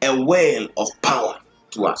 a well of power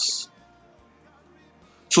to us.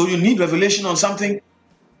 So you need revelation on something.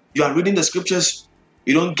 You are reading the scriptures,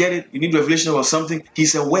 you don't get it, you need revelation about something.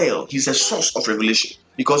 He's a well, he's a source of revelation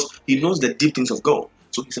because he knows the deep things of God.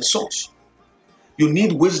 So he's a source. You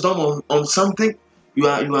need wisdom on something. You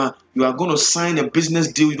are going to sign a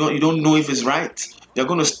business deal. You don't know if it's right. You're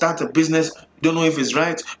going to start a business. You don't know if it's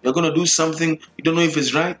right. You're going to do something. You don't know if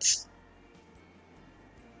it's right.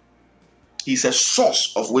 He's a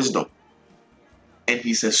source of wisdom, and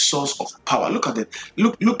he's a source of power. Look at it.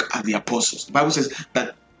 Look at the apostles. The Bible says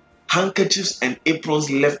that handkerchiefs and aprons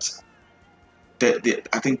left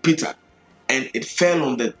I think Peter, and it fell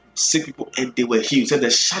on the sick people, and they were healed. Said the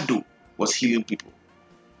shadow was healing people.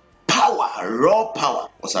 Power, raw power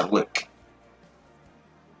was at work.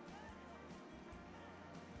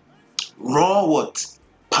 Raw what?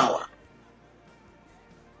 Power.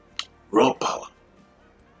 Raw power.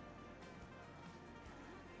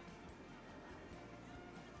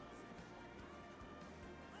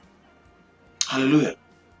 Hallelujah.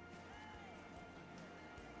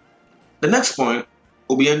 The next point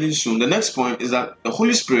will be ending soon. The next point is that the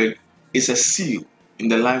Holy Spirit is a seal in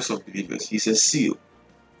the lives of believers. He's a seal.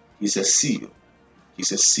 He's a seal.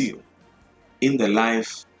 He's a seal in the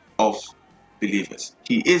life of believers.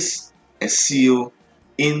 He is a seal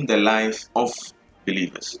in the life of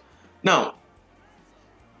believers. Now,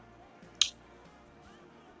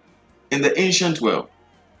 in the ancient world,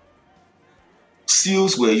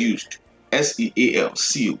 seals were used. S-E-A-L,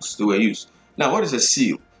 seals, they were used. Now, what is a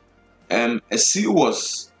seal? A seal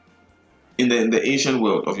was, in the ancient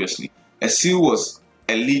world, obviously, a seal was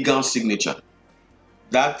a legal signature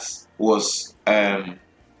that was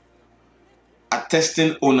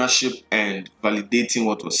attesting ownership and validating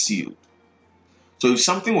what was sealed. So if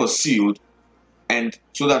something was sealed, and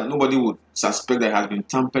so that nobody would suspect that it had been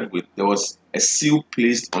tampered with, there was a seal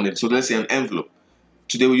placed on it. So let's say an envelope.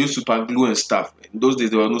 Today we use super glue and stuff. In those days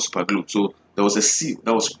there was no super glue, so there was a seal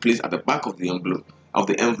that was placed at the back of the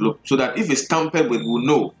envelope, so that if it's tampered with, we'll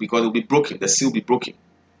know, because it will be broken. The seal will be broken.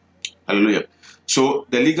 Hallelujah. So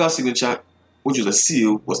the legal signature, which is a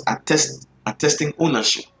seal, was attesting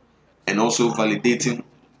ownership and also validating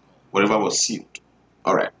whatever was sealed.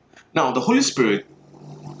 All right. Now the Holy Spirit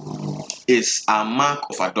is our mark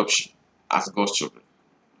of adoption as God's children.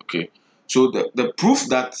 Okay. So the proof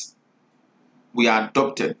that we are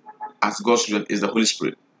adopted as God's children is the Holy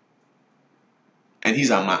Spirit. And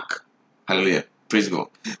he's our mark. Hallelujah. Praise God.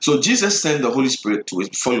 So Jesus sent the Holy Spirit to his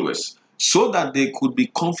followers so that they could be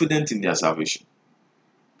confident in their salvation.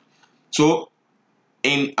 So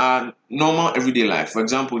in our normal everyday life, for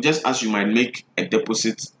example, just as you might make a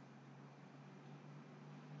deposit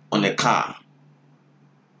on a car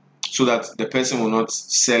so that the person will not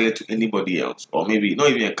sell it to anybody else, or maybe not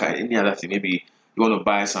even a car, any other thing. Maybe you want to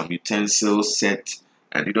buy some utensils set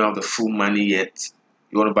and you don't have the full money yet.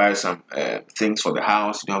 You want to buy some things for the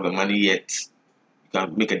house, you don't have the money yet. You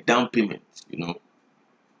can make a down payment,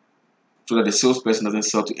 so that the salesperson doesn't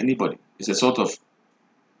sell to anybody. It's a sort of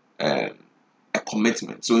a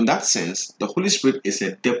commitment. So in that sense, the Holy Spirit is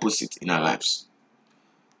a deposit in our lives.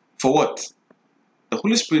 For what? The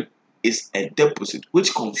Holy Spirit is a deposit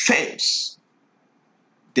which confirms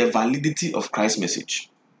the validity of Christ's message,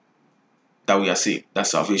 that we are saved,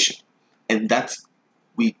 that's salvation, and that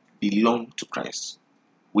we belong to Christ.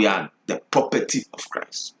 We are the property of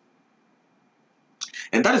Christ.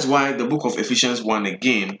 And that is why the book of Ephesians 1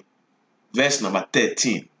 again, verse number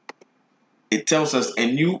 13, it tells us,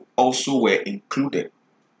 and you also were included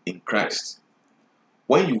in Christ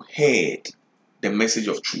when you heard the message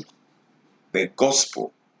of truth, the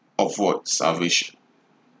gospel of what? Salvation.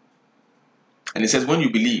 And it says, when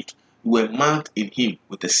you believed, you were marked in him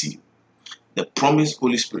with a seal, the promised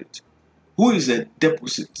Holy Spirit, who is a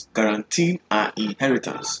deposit guaranteeing our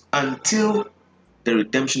inheritance until the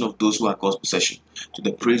redemption of those who are God's possession, to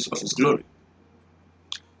the praise of his glory.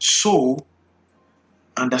 So,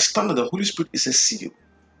 understand that the Holy Spirit is a seal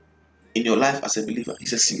in your life as a believer.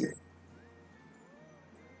 He's a seal.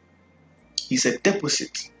 He's a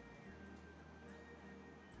deposit.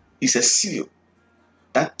 He's a seal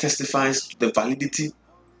that testifies to the validity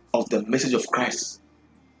of the message of Christ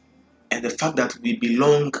and the fact that we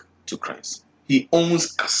belong to Christ. He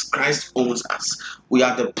owns us. Christ owns us. We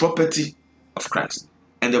are the property of Christ.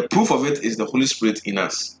 And the proof of it is the Holy Spirit in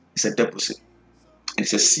us. It's a deposit.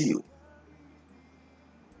 It's a seal.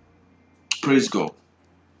 Praise God.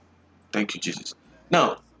 Thank you, Jesus.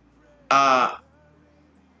 Now,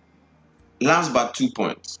 last but 2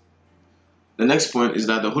 points. The next point is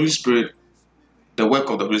that the Holy Spirit, the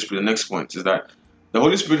work of the Holy Spirit, the next point is that the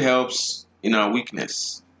Holy Spirit helps in our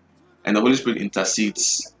weakness, and the Holy Spirit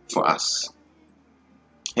intercedes for us.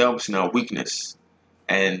 Helps in our weakness,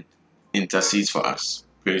 and intercedes for us.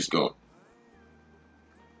 Praise God.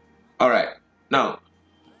 All right. Now,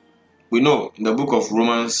 we know in the book of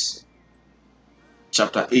Romans,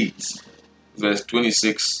 chapter 8, verse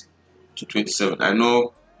 26 to 27. I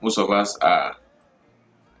know most of us are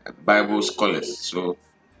Bible scholars, so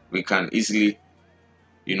we can easily,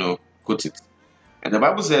 quote it. And the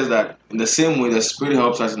Bible says that in the same way the Spirit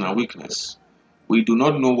helps us in our weakness. We do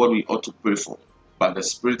not know what we ought to pray for, but the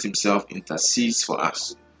Spirit Himself intercedes for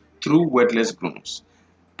us through wordless groans.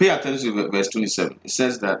 Pay attention to verse 27. It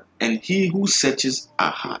says that, and He who searches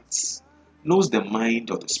our hearts knows the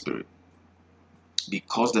mind of the Spirit,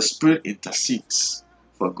 because the Spirit intercedes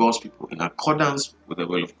for God's people in accordance with the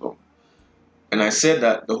will of God. And I said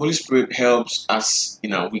that the Holy Spirit helps us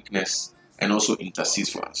in our weakness and also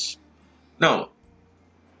intercedes for us. Now,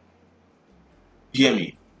 hear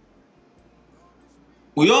me.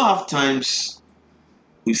 We all have times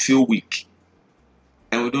we feel weak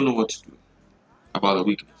and we don't know what to do about the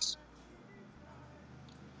weakness.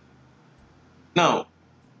 Now,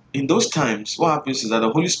 in those times, what happens is that the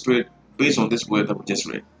Holy Spirit, based on this word that we just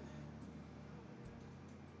read,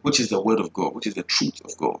 which is the word of God, which is the truth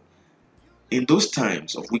of God, in those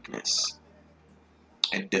times of weakness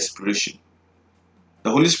and desperation,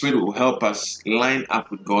 the Holy Spirit will help us line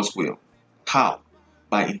up with God's will. How?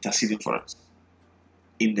 By interceding for us.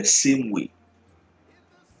 In the same way,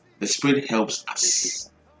 the Spirit helps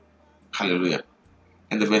us. Hallelujah.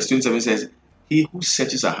 And the verse 27 says, He who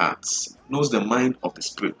searches our hearts knows the mind of the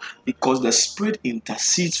Spirit, because the Spirit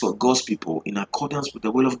intercedes for God's people in accordance with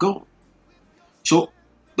the will of God. So,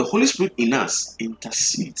 the Holy Spirit in us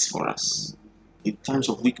intercedes for us in times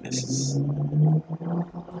of weaknesses.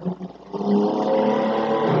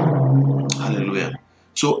 Hallelujah.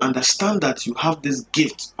 So, understand that you have this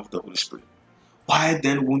gift of the Holy Spirit. Why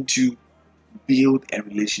then won't you build a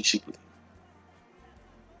relationship with Him?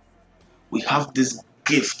 We have this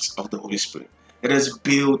gift of the Holy Spirit. Let us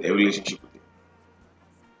build a relationship with Him.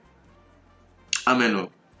 Amen.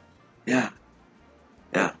 Yeah.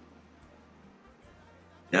 Yeah.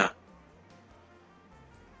 Yeah.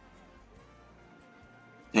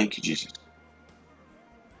 Thank you, Jesus.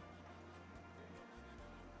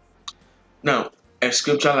 Now, a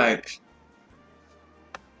scripture like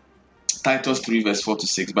Titus 3 verse 4 to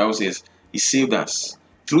 6, Bible says, He saved us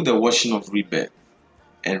through the washing of rebirth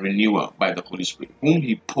and renewal by the Holy Spirit, whom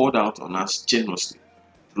He poured out on us generously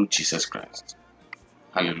through Jesus Christ.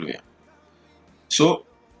 Hallelujah. So,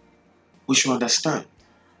 we should understand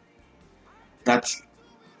that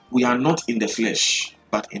we are not in the flesh,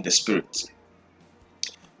 but in the Spirit.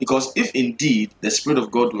 Because if indeed the Spirit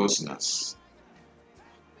of God dwells in us,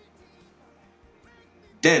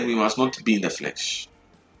 then we must not be in the flesh.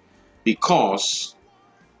 Because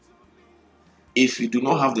if you do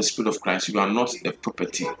not have the Spirit of Christ, you are not the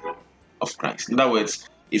property of Christ. In other words,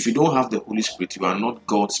 if you don't have the Holy Spirit, you are not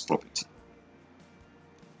God's property.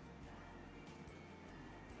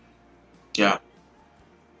 Yeah.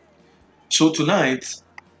 So tonight,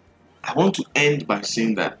 I want to end by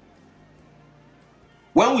saying that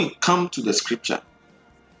when we come to the scripture,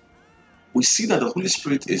 we see that the Holy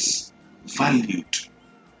Spirit is valued.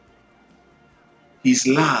 He is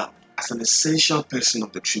loved as an essential person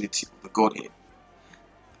of the Trinity, of the Godhead.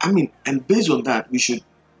 And based on that, we should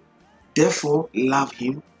therefore love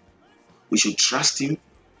Him. We should trust Him.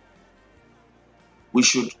 We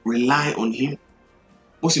should rely on Him.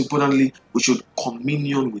 Most importantly, we should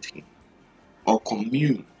commune with Him, or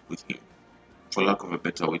commune with Him, for lack of a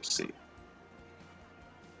better way to say it.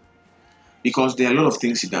 Because there are a lot of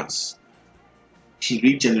things He does. He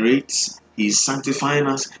regenerates, He is sanctifying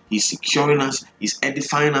us, He is securing us, He is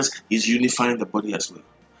edifying us, He is unifying the body as well.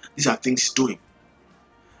 These are things He's doing.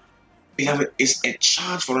 Beloved, it's a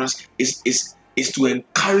charge for us, is to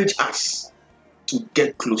encourage us to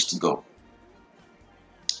get close to God.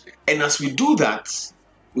 And as we do that,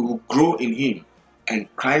 we will grow in Him,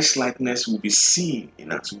 and Christ's likeness will be seen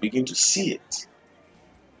in us. We begin to see it.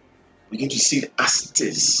 We begin to see it as it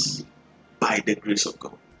is by the grace of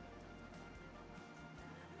God.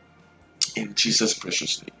 In Jesus'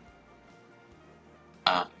 precious name.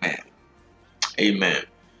 Amen. Amen.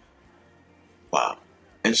 Wow.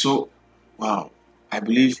 And so, wow, I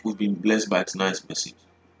believe we've been blessed by tonight's message.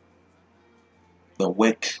 The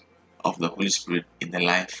work of the Holy Spirit in the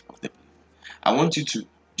life of the believer. I want you to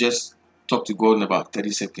just talk to God in about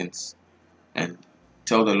 30 seconds and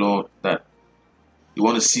tell the Lord that you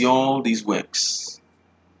want to see all these works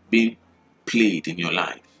being played in your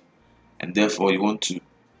life, and therefore you want to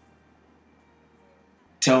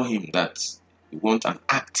tell Him that you want an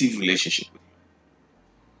active relationship with Him.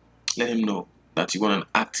 Let Him know that you want an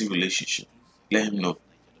active relationship. Let him know.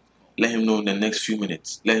 Let him know in the next few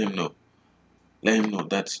minutes. Let him know. Let him know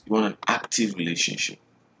that you want an active relationship.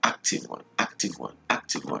 Active one, active one,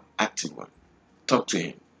 active one, active one. Talk to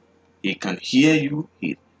him. He can hear you.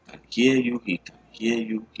 He can hear you. He can hear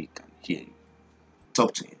you. He can hear you.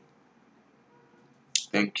 Talk to him.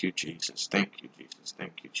 Thank you, Jesus. Thank you, Jesus.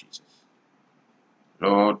 Thank you, Jesus.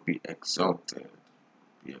 Lord, be exalted.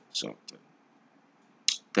 Be exalted.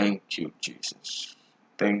 Thank you, Jesus.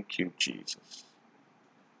 Thank you, Jesus.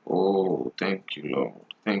 Oh, thank you, Lord.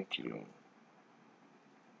 Thank you, Lord.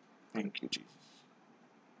 Thank you, Jesus.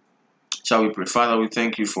 Shall we pray? Father, we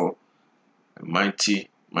thank you for a mighty,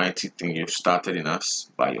 mighty thing you've started in us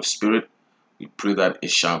by your Spirit. We pray that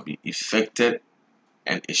it shall be effected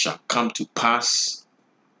and it shall come to pass.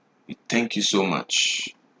 We thank you so much.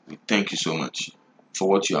 We thank you so much for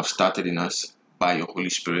what you have started in us by your Holy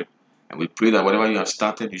Spirit. And we pray that whatever you have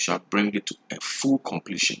started, you shall bring it to a full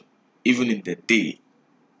completion, even in the day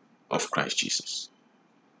of Christ Jesus.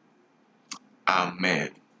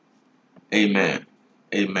 Amen. Amen.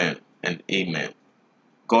 Amen. And amen.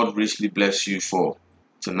 God richly bless you for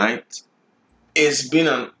tonight. It's been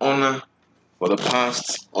an honor for the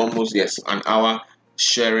past almost, an hour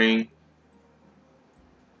sharing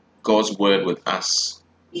God's word with us.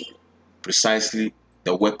 Precisely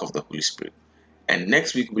the work of the Holy Spirit. And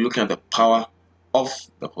next week, we're looking at the power of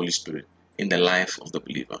the Holy Spirit in the life of the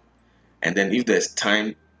believer. And then if there's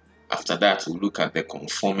time after that, we'll look at the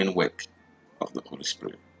conforming work of the Holy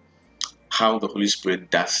Spirit. How the Holy Spirit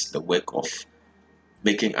does the work of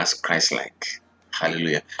making us Christ-like.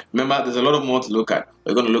 Hallelujah. Remember, there's a lot more to look at.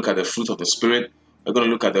 We're going to look at the fruit of the Spirit. We're going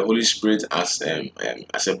to look at the Holy Spirit as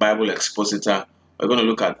a Bible expositor. We're going to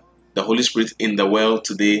look at the Holy Spirit in the world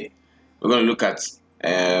today. We're going to look at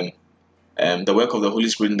the work of the Holy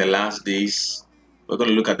Spirit in the last days. We're going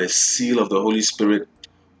to look at the seal of the Holy Spirit.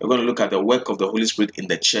 We're going to look at the work of the Holy Spirit in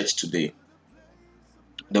the church today.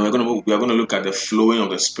 Then we are going to look at the flowing of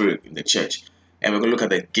the Spirit in the church. And we're going to look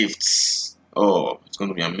at the gifts. Oh, it's going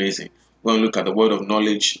to be amazing. We're going to look at the word of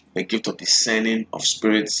knowledge, the gift of discerning of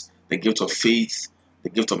spirits, the gift of faith, the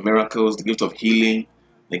gift of miracles, the gift of healing,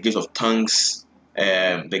 the gift of tongues,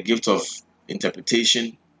 the gift of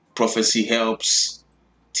interpretation, prophecy helps,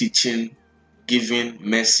 teaching, giving,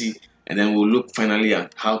 mercy. And then we'll look finally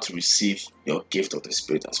at how to receive your gift of the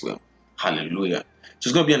Spirit as well. Hallelujah. So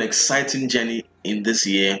it's going to be an exciting journey in this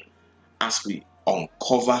year as we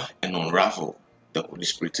uncover and unravel the Holy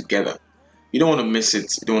Spirit together. You don't want to miss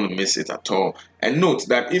it. You don't want to miss it at all. And note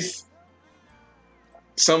that if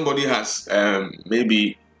somebody has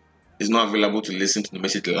maybe is not available to listen to the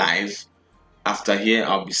message live, after here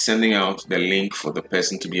I'll be sending out the link for the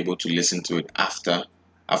person to be able to listen to it after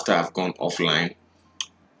I've gone offline,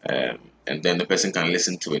 and then the person can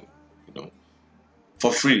listen to it,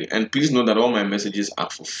 for free. And please know that all my messages are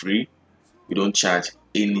for free. We don't charge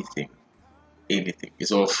anything.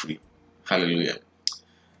 It's all free. Hallelujah.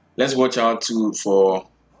 Let's watch out for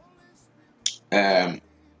by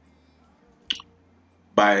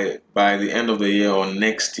the end of the year or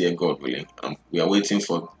next year, God willing, we are waiting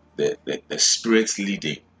for the Spirit's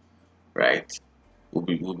leading, right? We'll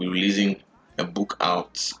be releasing a book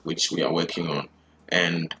out which we are working on,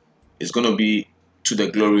 and it's going to be to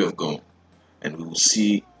the glory of God, and we will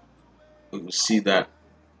see that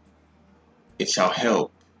it shall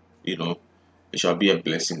help, it shall be a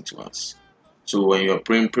blessing to us. So when you are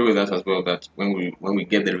praying, pray with us as well, that when we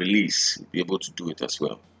get the release, we'll be able to do it as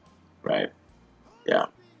well, right? Yeah.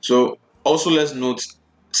 So also let's note,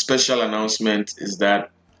 special announcement is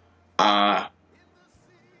that our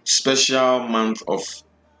special month of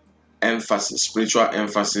emphasis, spiritual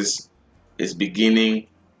emphasis, is beginning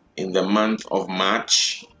in the month of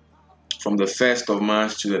March, from the 1st of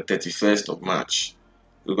March to the 31st of March.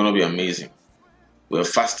 It's going to be amazing. We're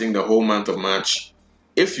fasting the whole month of March.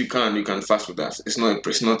 If you can fast with us. It's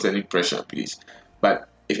not any pressure, please. But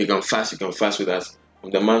if you can fast with us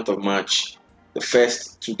from the month of March, the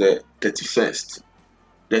 1st to the 31st.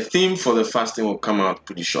 The theme for the fasting will come out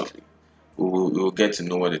pretty shortly. We will get to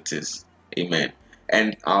know what it is. Amen.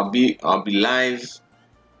 And I'll be live.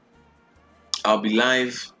 I'll be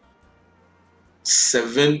live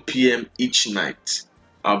 7 p.m. each night.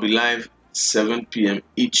 I'll be live 7 p.m.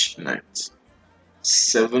 each night.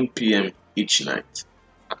 7 p.m. each night.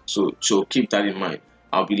 So keep that in mind.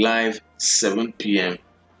 I'll be live 7 p.m.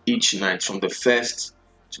 each night from the 1st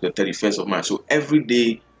to the 31st of March. So every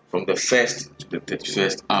day from the 1st to the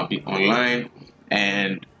 31st, I'll be online,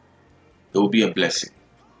 and it will be a blessing.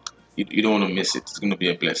 You don't want to miss it. It's going to be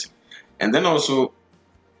a blessing. And then also,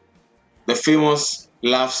 the famous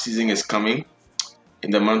love season is coming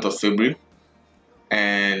in the month of February,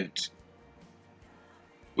 and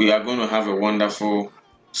we are going to have a wonderful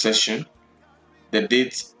session. The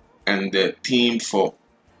date and the theme for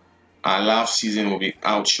our love season will be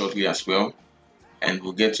out shortly as well, and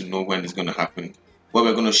we'll get to know when it's going to happen. Where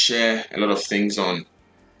we're going to share a lot of things on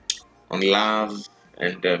love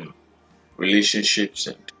and relationships,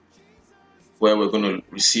 and where we're going to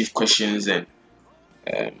receive questions and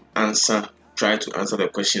try to answer the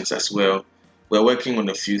questions as well. We're working on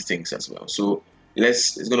a few things as well, so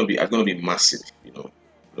it's going to be massive,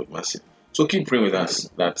 massive. So keep praying with us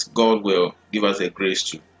that God will give us the grace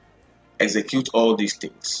to execute all these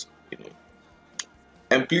things,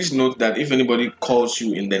 And please note that if anybody calls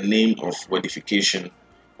you in the name of Wedification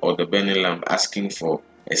or the burning lamp asking for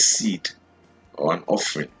a seed or an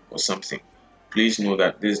offering or something, please know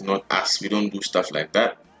that this is not us. We don't do stuff like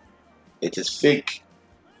that. It is fake,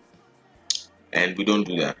 and we don't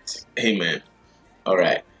do that. Amen. All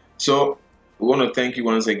right. So we want to thank you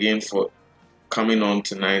once again for coming on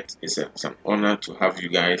tonight. It's an honor to have you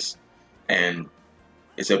guys, and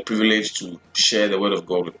it's a privilege to share the word of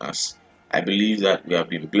God with us. I believe that we have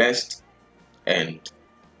been blessed, and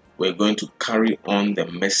we're going to carry on the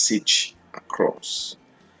message across.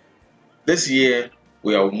 This year,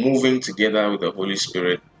 we are moving together with the Holy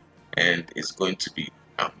Spirit, and it's going to be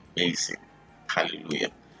amazing.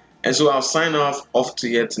 Hallelujah. And so I'll sign off to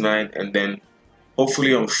here tonight, and then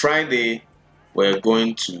hopefully on Friday, we're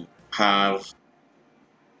going to have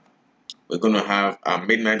our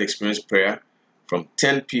midnight experience prayer from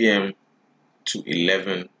 10 p.m. to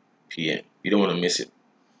 11 p.m. You don't want to miss it.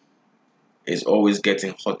 It's always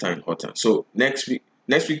getting hotter and hotter. So next week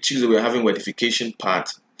Tuesday, we're having Wedification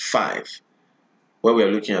Part 5, where we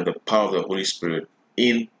are looking at the power of the Holy Spirit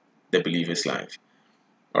in the believer's life.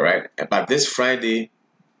 All right. But this Friday,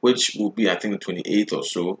 which will be, I think, the 28th or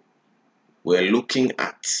so, we're looking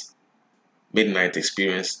at midnight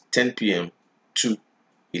experience, 10 p.m. to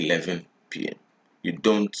 11 p.m. You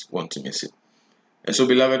don't want to miss it. And so,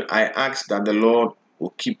 beloved, I ask that the Lord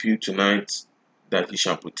will keep you tonight, that He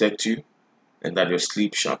shall protect you, and that your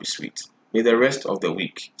sleep shall be sweet. May the rest of the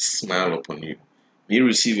week smile upon you. May you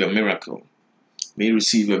receive a miracle. May you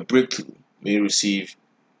receive a breakthrough. May you receive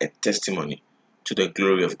a testimony to the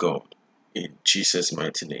glory of God. In Jesus'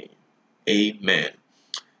 mighty name. Amen.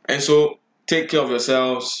 And so, take care of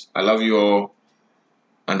yourselves. I love you all.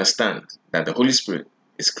 Understand that the Holy Spirit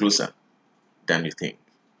is closer than you think.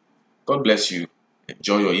 God bless you.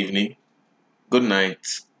 Enjoy your evening. Good night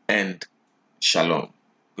and shalom.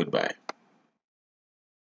 Goodbye.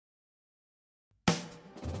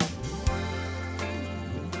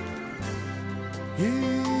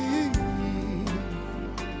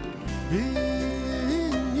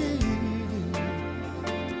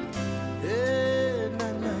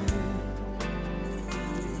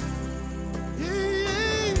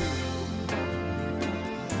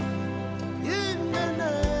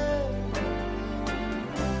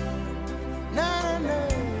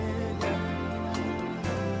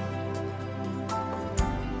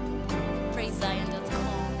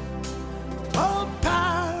 All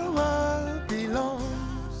power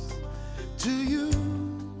belongs to you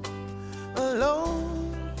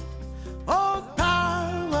alone. All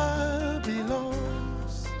power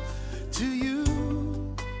belongs to you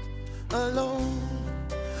alone.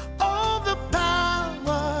 All the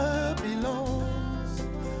power belongs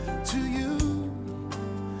to you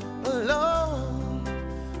alone.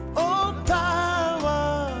 All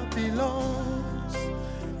power belongs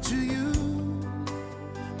to you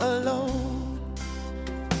alone.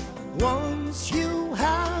 Once you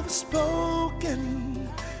have spoken,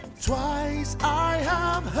 twice I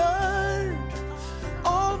have heard.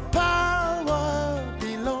 All power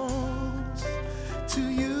belongs to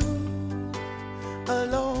you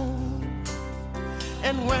alone.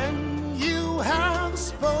 And when you have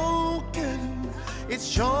spoken, it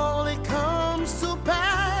surely comes to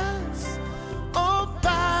pass. All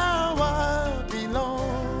power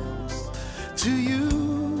belongs to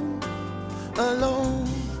you alone.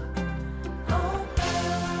 All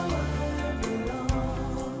power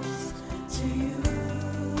belongs to you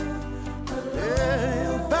alone.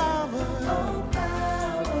 Yeah, power. All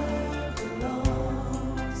power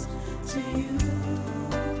belongs to you.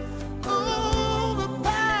 All the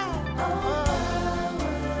power,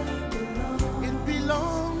 it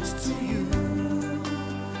belongs to you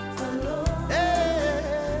alone.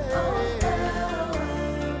 Yeah. All power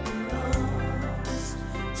belongs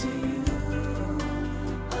to you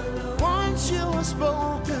alone. Once you have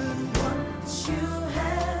spoken, Once you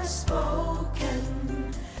have spoken,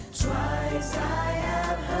 twice I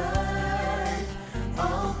have heard.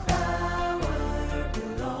 All power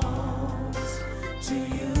belongs to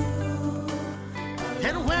you.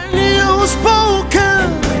 and when spoke.